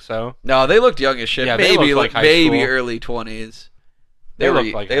don't think so. No, they looked young as shit. Yeah, maybe they looked like maybe high school. early 20s. They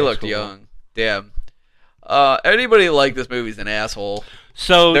looked young. Damn. Anybody like this movie's an asshole.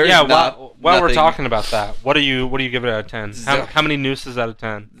 So There's yeah, while we're nothing- talking about that, what do you give it out of 10? How many nooses out of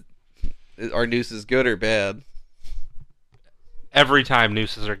 10? Are nooses good or bad? Every time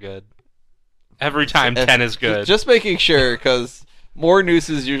nooses are good. Every time 10 is good. Just making sure, because more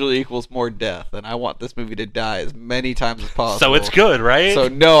nooses usually equals more death, and I want this movie to die as many times as possible. So it's good, right? So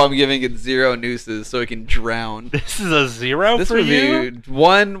no, I'm giving it 0 nooses so it can drown. This is a 0 This for movie, you?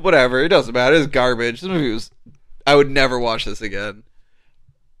 1, whatever, it doesn't matter. It's garbage. This movie was... I would never watch this again.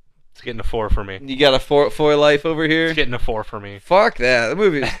 It's getting a 4 for me. You got a 4 life over here? It's getting a 4 for me. Fuck that. The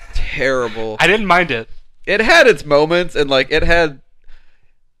movie is terrible. I didn't mind it. It had its moments, and like it had...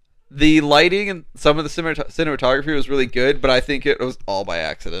 The lighting and some of the cinematography was really good, but I think it was all by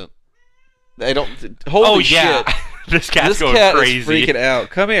accident. I don't... Holy shit. This cat's going cat crazy. Is freaking out.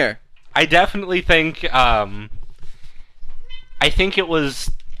 Come here. I definitely think... I think it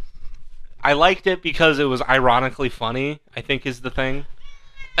was... I liked it because it was ironically funny, I think is the thing.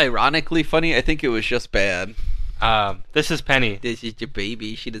 Ironically funny? I think it was just bad. This is Penny. This is your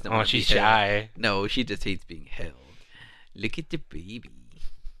baby. She doesn't Oh, want to be she's shy. held. No, she just hates being held. Look at the baby.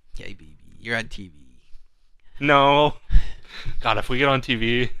 Hey, baby. You're on TV. No. God, if we get on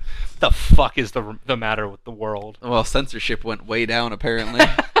TV, what the fuck is the matter with the world? Well, censorship went way down, apparently.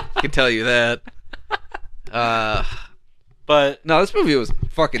 I can tell you that. But no, this movie was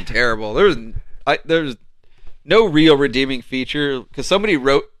fucking terrible. There was no real redeeming feature, because somebody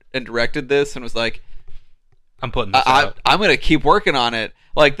wrote and directed this and was like, I'm putting this out. I'm going to keep working on it.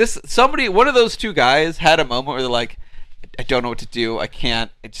 Like, one of those 2 guys had a moment where they're like, I don't know what to do. I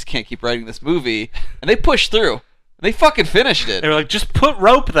just can't keep writing this movie. And they pushed through. They fucking finished it. They were like, just put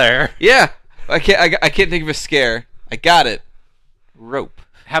rope there. Yeah. I can't think of a scare. I got it. Rope.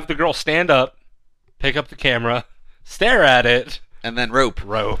 Have the girl stand up, pick up the camera, stare at it. And then rope.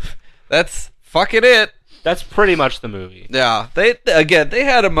 Rope. That's fucking it. That's pretty much the movie. Yeah. They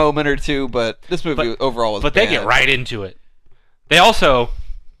had a moment or 2, but this movie overall was bad. But they get right into it. They also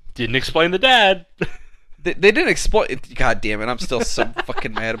didn't explain the dad. They didn't exploit. God damn it! I'm still so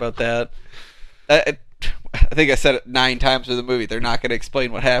fucking mad about that. I think I said it 9 times through the movie. They're not going to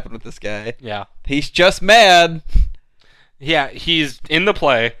explain what happened with this guy. Yeah, he's just mad. Yeah, he's in the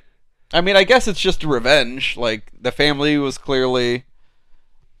play. I mean, I guess it's just revenge. Like, the family was clearly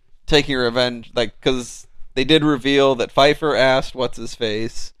taking revenge, like, because they did reveal that Pfeiffer asked what's his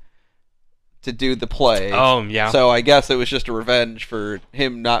face to do the play. Oh, yeah. So I guess it was just a revenge for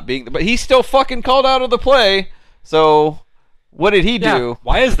him not being... But he's still fucking called out of the play, so what did he do?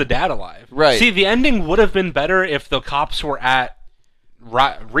 Why is the dad alive? Right. See, the ending would have been better if the cops were at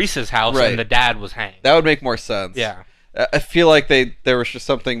Reese's house and the dad was hanged. That would make more sense. Yeah. I feel like there was just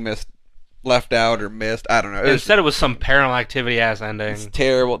something left out or missed. I don't know. Instead, it was some paranormal activity-ass ending. It's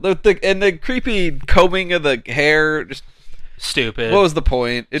terrible. And the creepy combing of the hair, just... Stupid. What was the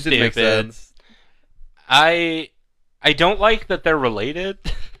point? It didn't make sense. I don't like that they're related.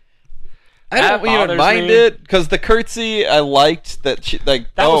 I don't even mind it, because the curtsy, I liked that she,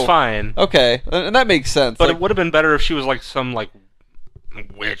 like... That was fine. Okay, and that makes sense. But it would have been better if she was like some, like,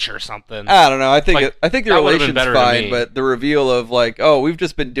 witch or something. I don't know, I think the relation's fine, to but the reveal of, like, oh, we've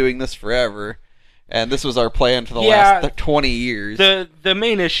just been doing this forever, and this was our plan for the last 20 years. The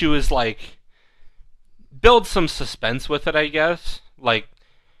main issue is, like, build some suspense with it, I guess. Like,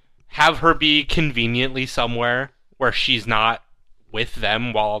 have her be conveniently somewhere where she's not with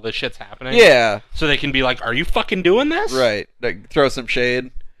them while all this shit's happening. Yeah. So they can be like, are you fucking doing this? Right. Like, throw some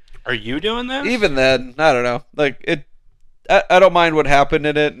shade. Are you doing this? Even then, I don't know. Like, I don't mind what happened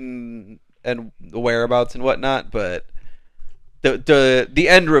in it and the whereabouts and whatnot, but the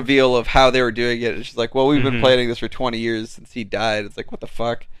end reveal of how they were doing it, it's just like, well, we've been planning this for 20 years since he died. It's like, what the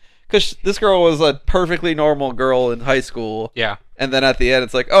fuck? Because this girl was a perfectly normal girl in high school. Yeah. And then at the end,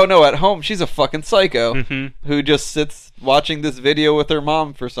 it's like, oh no, at home, she's a fucking psycho who just sits watching this video with her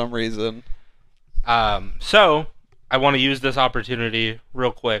mom for some reason. So, I want to use this opportunity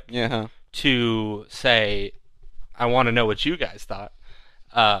real quick to say, I want to know what you guys thought.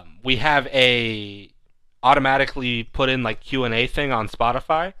 We have a automatically put in like Q&A thing on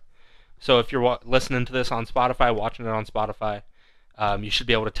Spotify. So if you're listening to this on Spotify, watching it on Spotify, you should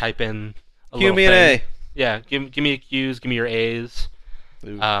be able to type in a Q little me thing. an A. Yeah, give me a Q's, give me your A's.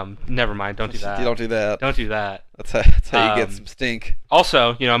 Never mind, don't do that. You don't do that. Don't do that. That's how you get some stink.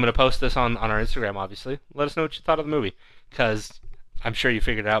 Also, I'm going to post this on our Instagram, obviously. Let us know what you thought of the movie, because I'm sure you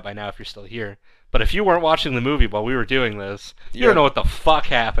figured it out by now if you're still here. But if you weren't watching the movie while we were doing this, you don't know what the fuck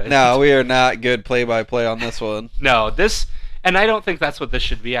happened. No, we are not good play-by-play on this one. No, and I don't think that's what this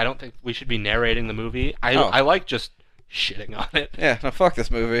should be. I don't think we should be narrating the movie. I like just shitting on it. Yeah, no, fuck this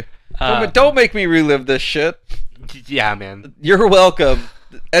movie. Don't make me relive this shit. Yeah, man. You're welcome.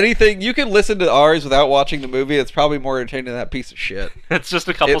 Anything, you can listen to ours without watching the movie. It's probably more entertaining than that piece of shit. It's just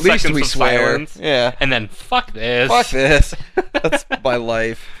a couple seconds of silence. Yeah. And then, fuck this. Fuck this. That's my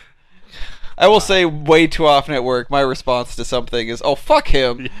life. I will say way too often at work, my response to something is, oh, fuck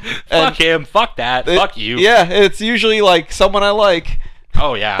him. Fuck him. Fuck that. Fuck you. Yeah, it's usually like someone I like.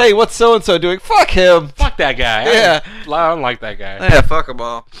 Oh, yeah. Hey, what's so-and-so doing? Fuck him. Fuck that guy. Yeah. I don't like that guy. Yeah, fuck them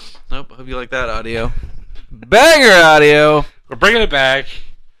all. Nope, hope you like that audio. Banger audio. We're bringing it back.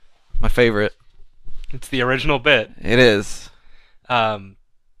 My favorite. It's the original bit. It is. And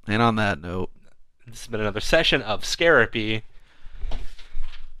on that note, this has been another session of Scarapy.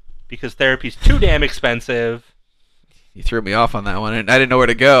 Because therapy's too damn expensive. You threw me off on that one, and I didn't know where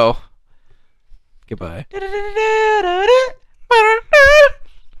to go. Goodbye.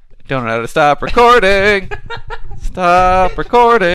 Don't know how to stop recording. Stop recording.